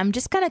 And I'm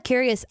just kind of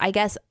curious, I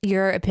guess,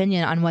 your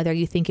opinion on whether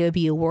you think it would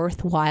be a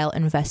worthwhile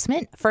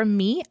investment. For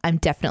me, I'm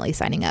definitely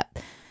signing up.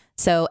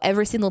 So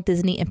every single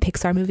Disney and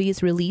Pixar movie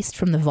is released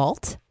from the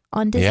vault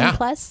on Disney Yeah.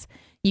 Plus.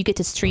 You get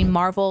to stream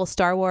Marvel,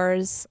 Star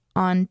Wars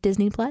on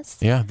Disney Plus.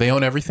 Yeah. They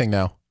own everything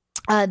now.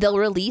 They'll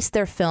release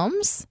their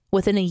films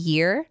within a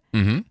year.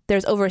 Mm-hmm.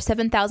 There's over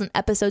 7,000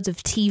 episodes of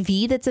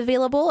TV that's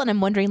available. And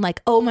I'm wondering,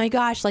 like, oh my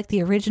gosh, like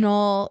the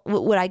original,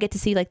 would I get to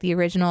see like the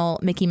original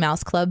Mickey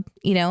Mouse Club,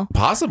 you know?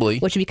 Possibly.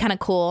 Which would be kind of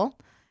cool.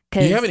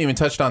 You haven't even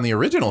touched on the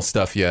original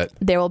stuff yet.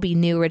 There will be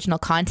new original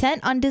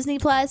content on Disney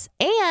Plus,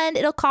 and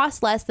it'll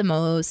cost less than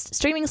most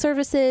streaming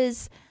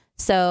services.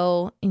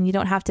 So, and you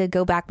don't have to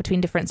go back between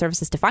different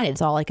services to find it.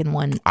 It's all like in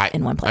one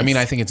place. I mean,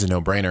 I think it's a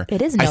no-brainer.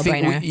 It is a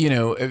no-brainer. I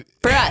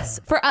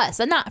think, for us,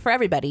 and not for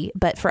everybody,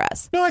 but for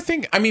us. No,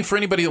 I mean, for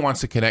anybody that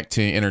wants to connect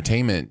to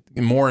entertainment,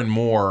 more and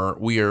more,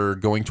 we are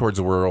going towards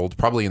a world,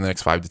 probably in the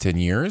next 5 to 10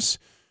 years,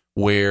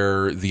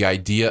 where the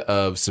idea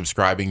of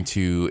subscribing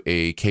to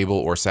a cable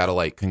or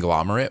satellite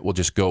conglomerate will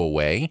just go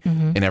away,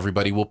 and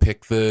everybody will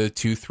pick the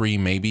 2, 3,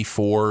 maybe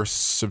 4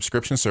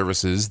 subscription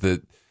services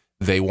that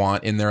they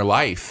want in their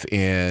life.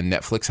 And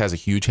Netflix has a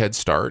huge head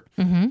start.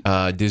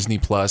 Disney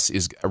Plus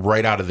is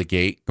right out of the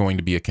gate going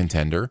to be a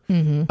contender.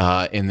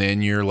 And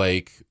then you're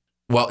like,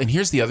 well, and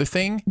here's the other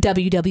thing.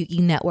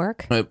 WWE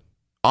Network.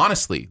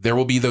 Honestly, there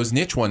will be those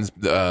niche ones,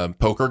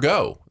 Poker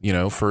Go,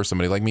 for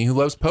somebody like me who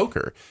loves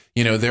poker.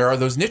 There are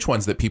those niche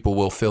ones that people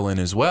will fill in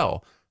as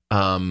well.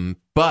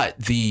 But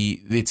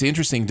it's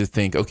interesting to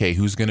think, okay,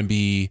 who's going to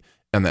be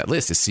on that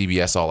list? Is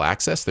CBS All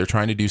Access? They're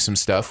trying to do some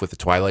stuff with the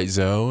Twilight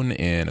Zone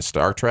and a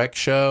Star Trek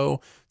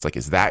show. It's like,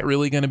 is that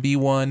really going to be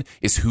one?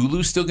 Is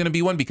Hulu still going to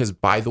be one? Because,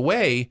 by the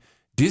way,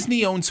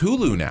 Disney owns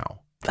Hulu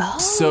now. Oh.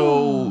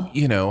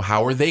 So,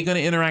 how are they going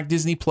to interact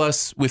Disney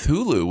Plus with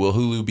Hulu? Will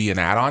Hulu be an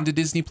add-on to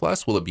Disney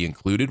Plus? Will it be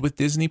included with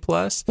Disney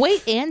Plus?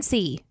 Wait and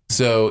see.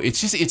 So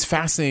it's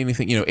fascinating to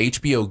think,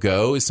 HBO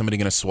Go, is somebody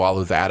going to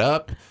swallow that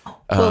up?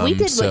 Well, we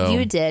did what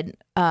you did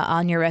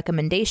on your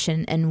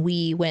recommendation, and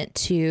we went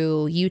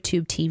to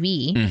YouTube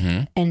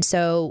TV. And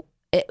so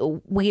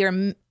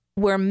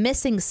we're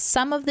missing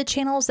some of the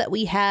channels that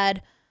we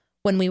had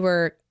when we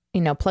were,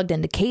 plugged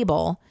into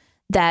cable,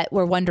 that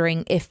we're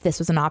wondering if this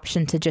was an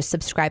option to just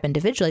subscribe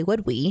individually,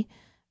 would we?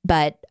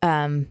 But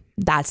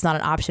that's not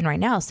an option right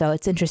now. So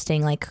it's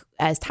interesting, like,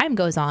 as time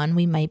goes on,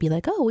 we might be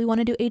like, oh, we want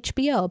to do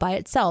HBO by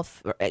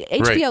itself.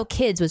 HBO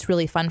Kids was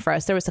really fun for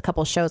us. There was a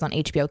couple shows on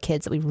HBO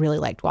Kids that we really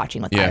liked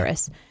watching with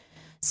Iris.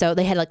 So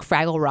they had like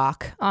Fraggle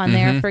Rock on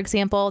there, for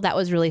example. That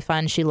was really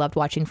fun. She loved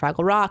watching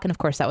Fraggle Rock. And of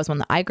course, that was one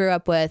that I grew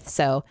up with.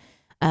 So,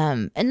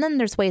 and then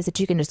there's ways that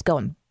you can just go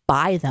and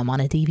buy them on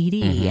a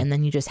DVD and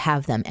then you just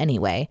have them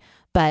anyway.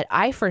 But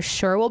I for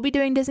sure will be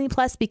doing Disney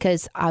Plus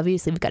because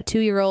obviously we've got a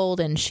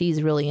 2-year-old and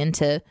she's really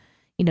into,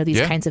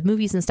 these kinds of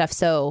movies and stuff.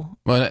 So,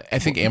 well, I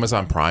think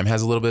Amazon Prime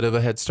has a little bit of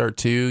a head start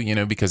too,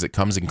 because it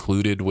comes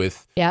included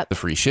with the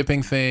free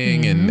shipping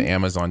thing, and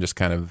Amazon just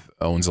kind of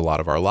owns a lot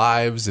of our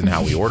lives and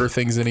how we order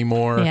things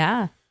anymore.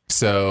 Yeah.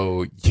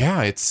 So,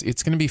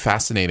 it's going to be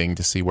fascinating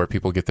to see where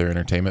people get their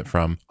entertainment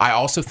from. I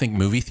also think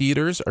movie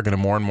theaters are going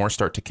to more and more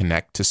start to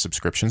connect to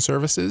subscription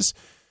services.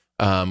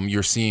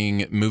 You're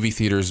seeing movie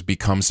theaters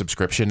become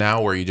subscription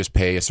now, where you just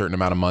pay a certain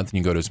amount a month and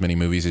you go to as many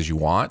movies as you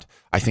want.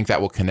 I think that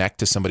will connect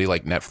to somebody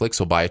like Netflix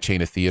who'll buy a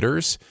chain of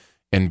theaters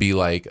and be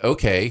like,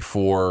 okay,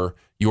 for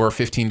your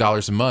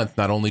 $15 a month,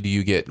 not only do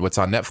you get what's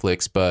on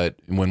Netflix, but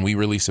when we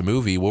release a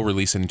movie, we'll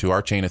release it into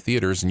our chain of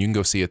theaters and you can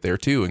go see it there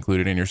too,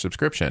 included in your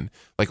subscription.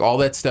 Like, all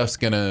that stuff's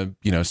going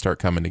to, start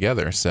coming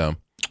together. So,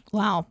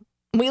 wow.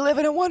 We live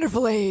in a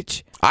wonderful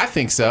age. I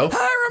think so.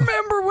 I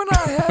remember when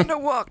I had to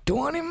walk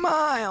 20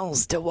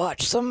 miles to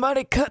watch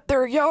somebody cut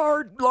their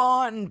yard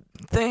lawn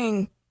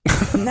thing,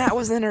 and that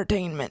was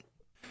entertainment.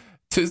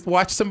 To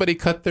watch somebody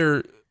cut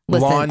their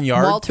lawn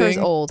yard Walter's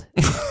thing? Old.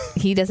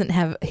 He doesn't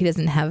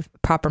have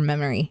proper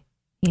memory.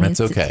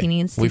 That's okay. He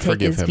needs to we take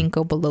forgive his him.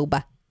 ginkgo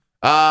biloba.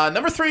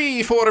 Number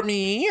 3 for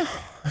me,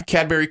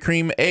 Cadbury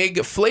cream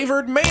egg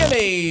flavored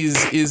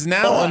mayonnaise is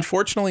now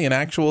unfortunately an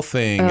actual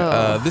thing.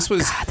 This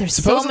was there's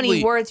supposedly so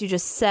many words you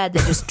just said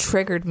that just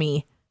triggered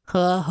me.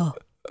 I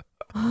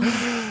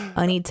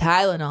need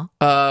Tylenol.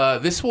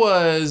 This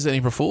was an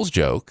April Fool's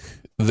joke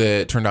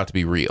that turned out to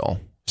be real.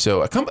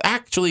 So a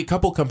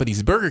couple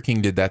companies, Burger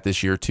King did that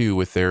this year too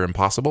with their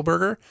Impossible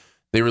Burger.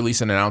 They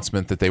released an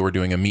announcement that they were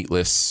doing a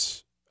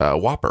meatless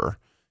Whopper.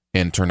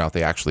 And turned out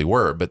they actually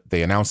were, but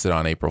they announced it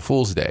on April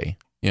Fool's Day,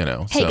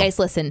 Hey, guys,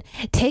 listen.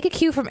 Take a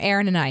cue from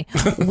Aaron and I.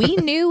 We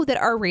knew that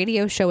our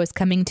radio show was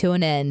coming to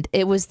an end.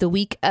 It was the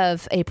week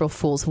of April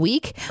Fool's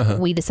Week.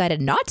 We decided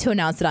not to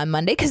announce it on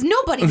Monday because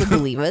nobody would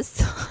believe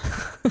us.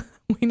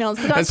 We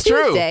announced it on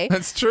Tuesday.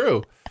 That's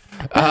true.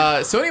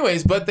 So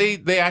anyways, but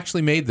they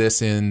actually made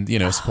this, and,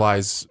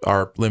 supplies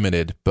are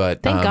limited.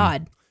 But thank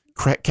God.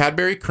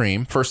 Cadbury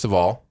cream, first of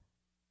all,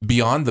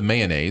 beyond the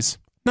mayonnaise.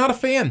 Not a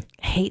fan.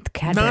 Hate the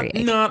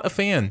Cadbury. Not a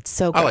fan.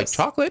 So gross. I like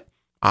chocolate.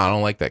 I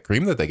don't like that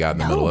cream that they got in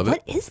the middle of it.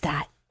 What is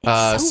that?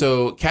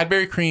 So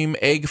Cadbury cream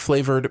egg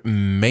flavored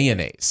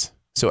mayonnaise.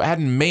 So add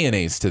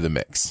mayonnaise to the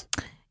mix.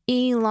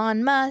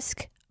 Elon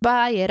Musk,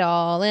 buy it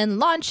all and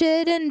launch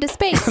it into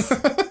space.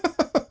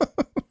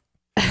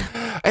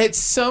 At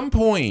some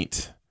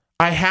point,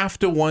 I have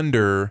to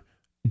wonder,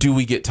 do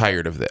we get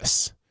tired of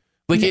this?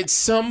 Like, at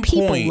some point,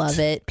 people love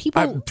it.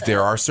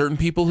 There are certain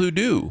people who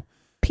do.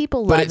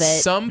 People But love at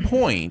it. some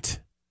point,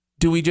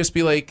 do we just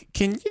be like,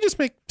 can you just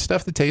make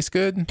stuff that tastes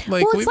good?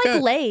 Like, Well, it's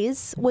like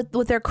Lay's with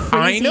their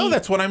crazy. I know,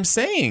 that's what I'm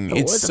saying.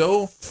 It's with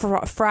so.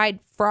 fried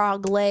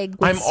frog leg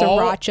with I'm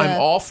sriracha.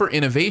 all for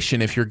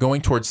innovation if you're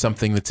going towards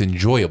something that's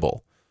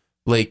enjoyable.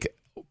 Like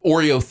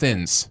Oreo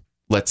Thins,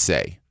 let's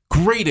say.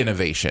 Great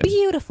innovation.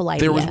 Beautiful idea.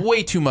 There was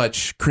way too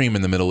much cream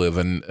in the middle of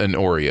an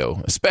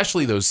Oreo,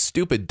 especially those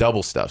stupid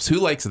double stuffs. Who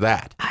likes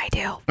that? I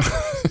do.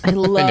 I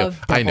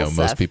love. I know double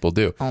most stuff. people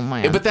do. Oh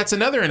man! But that's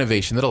another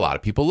innovation that a lot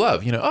of people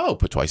love.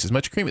 Put twice as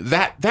much cream.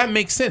 That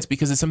makes sense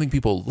because it's something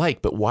people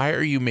like. But why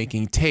are you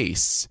making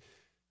tastes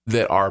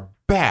that are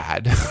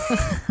bad?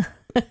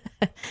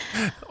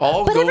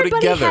 All But go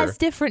everybody together. has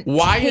different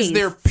Why is tastes.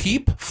 there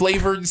Peep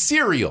flavored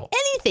cereal?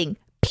 Anything,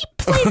 peep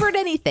flavored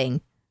anything.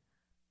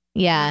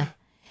 Yeah,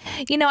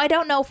 I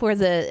don't know if we're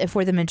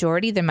the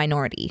majority, the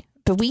minority,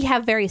 but we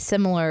have very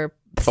similar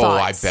thoughts. Oh,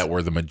 I bet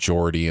we're the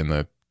majority in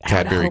the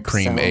Cadbury hope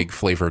cream so. egg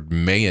flavored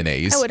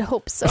mayonnaise. I would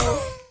hope so.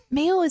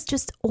 Mayo is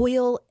just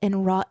oil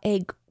and raw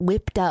egg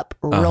whipped up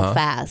real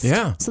fast.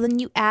 Yeah. So then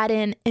you add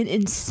in an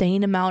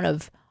insane amount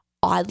of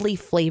oddly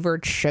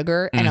flavored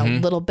sugar and a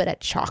little bit of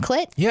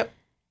chocolate. Yep.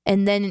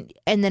 And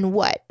then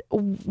what?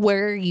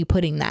 Where are you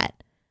putting that?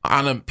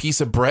 On a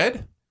piece of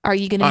bread? Are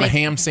you going to On a make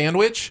ham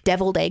sandwich?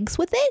 deviled eggs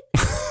with it?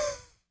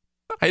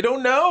 I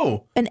don't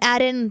know. And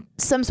add in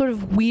some sort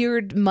of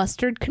weird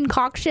mustard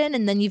concoction,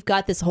 and then you've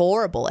got this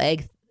horrible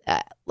egg.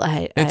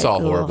 It's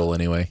all horrible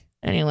anyway.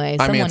 Anyway,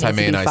 I'm someone needs to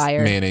be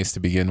fired. mayonnaise to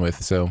begin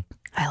with, so.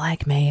 I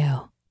like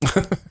mayo.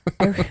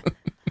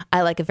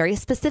 I like a very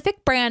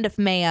specific brand of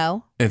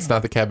mayo. It's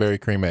not the Cadbury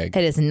cream egg.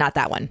 It is not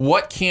that one.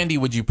 What candy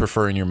would you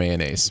prefer in your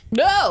mayonnaise?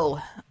 No.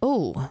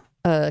 Oh,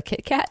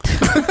 Kit Kat.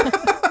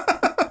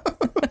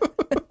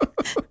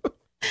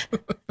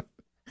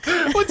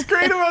 What's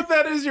great about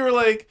that is you're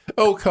like,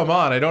 oh, come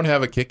on, I don't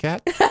have a Kit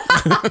Kat.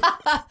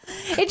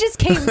 It just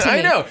came to me.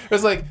 I know. It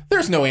was like,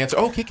 there's no answer.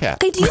 Oh, Kit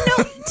Kat. Okay, do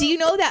you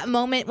know that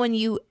moment when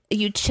you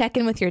check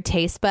in with your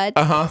taste bud?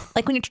 Uh-huh.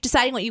 Like when you're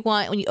deciding what you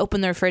want when you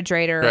open the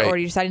refrigerator Right. or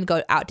you're deciding to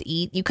go out to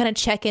eat, you kind of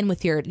check in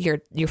with your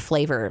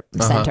flavor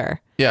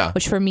center. Yeah.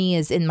 Which for me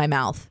is in my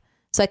mouth.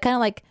 So I kind of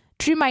like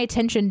drew my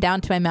attention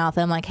down to my mouth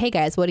and I'm like, hey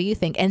guys, what do you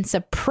think? And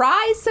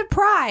surprise,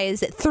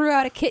 it threw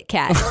out a Kit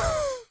Kat.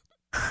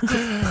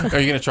 Are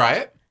you going to try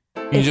it?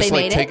 You If just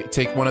they like made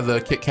take one of the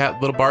Kit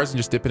Kat little bars and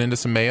just dip it into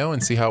some mayo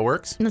and see how it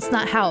works? That's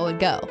not how it would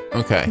go.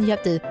 Okay. You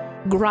have to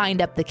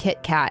grind up the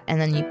Kit Kat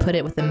and then you put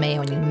it with the mayo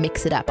and you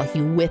mix it up. Like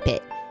you whip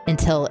it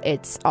until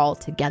it's all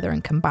together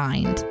and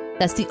combined.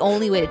 That's the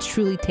only way to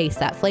truly taste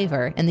that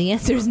flavor. And the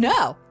answer is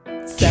no.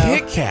 So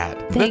Kit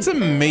Kat. That's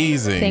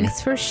amazing.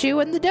 thanks for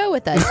shoeing the dough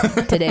with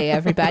us today,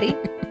 everybody.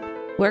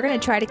 We're going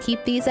to try to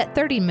keep these at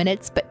 30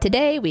 minutes, but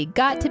today we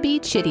got to be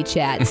chitty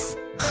chats.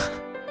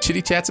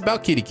 Chitty chats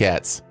about kitty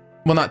cats.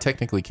 Well, not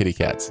technically kitty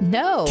cats.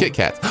 No. Kit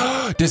Kats.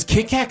 Does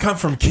Kit Kat come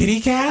from kitty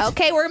cat?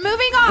 Okay, we're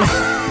moving on.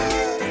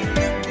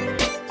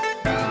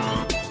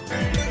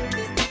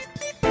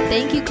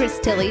 Thank you, Chris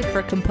Tilley,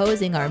 for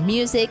composing our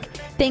music.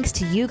 Thanks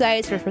to you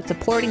guys for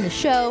supporting the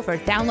show, for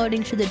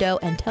downloading To The Dough,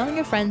 and telling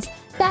your friends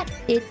that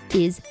it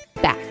is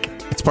back.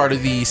 It's part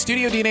of the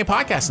Studio DNA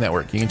podcast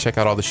network. You can check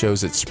out all the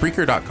shows at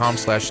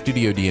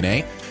Spreaker.com/Studio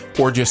DNA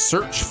or just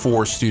search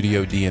for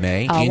Studio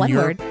DNA All in one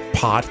your word.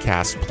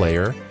 podcast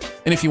player.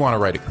 And if you want to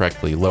write it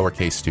correctly,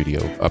 lowercase studio,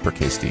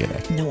 uppercase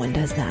DNA. No one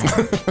does that.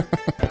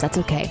 But that's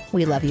okay.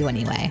 We love you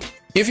anyway.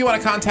 If you want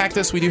to contact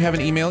us, we do have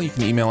an email. You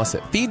can email us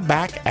at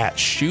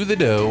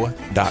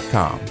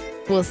feedback@shoethedough.com.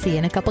 We'll see you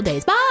in a couple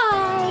days.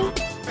 Bye.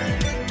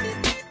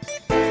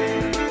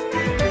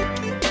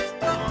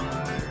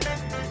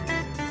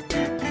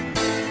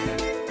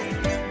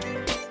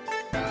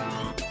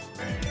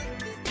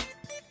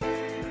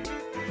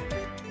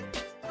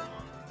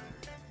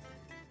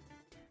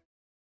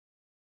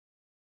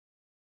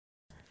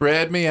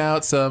 Spread me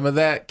out some of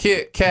that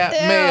Kit Kat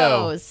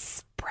mayo.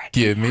 Spread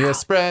Give me a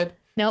spread.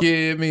 Nope.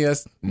 Give me a...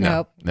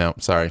 No.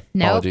 Sorry.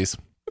 Nope. Apologies.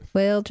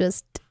 We'll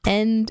just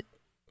end.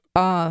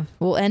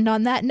 We'll end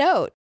on that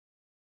note.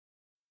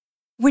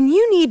 When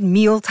you need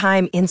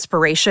mealtime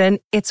inspiration,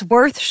 it's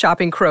worth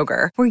shopping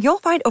Kroger, where you'll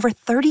find over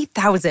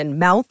 30,000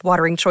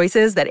 mouth-watering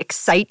choices that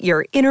excite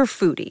your inner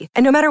foodie.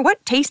 And no matter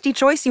what tasty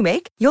choice you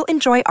make, you'll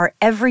enjoy our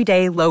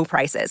everyday low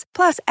prices,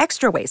 plus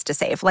extra ways to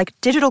save, like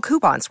digital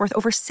coupons worth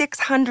over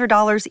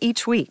 $600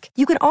 each week.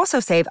 You can also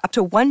save up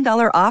to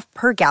 $1 off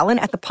per gallon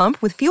at the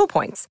pump with fuel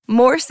points.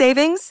 More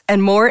savings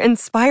and more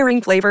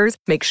inspiring flavors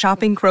make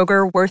shopping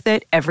Kroger worth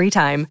it every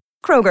time.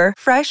 Kroger,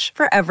 fresh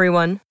for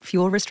everyone.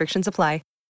 Fuel restrictions apply.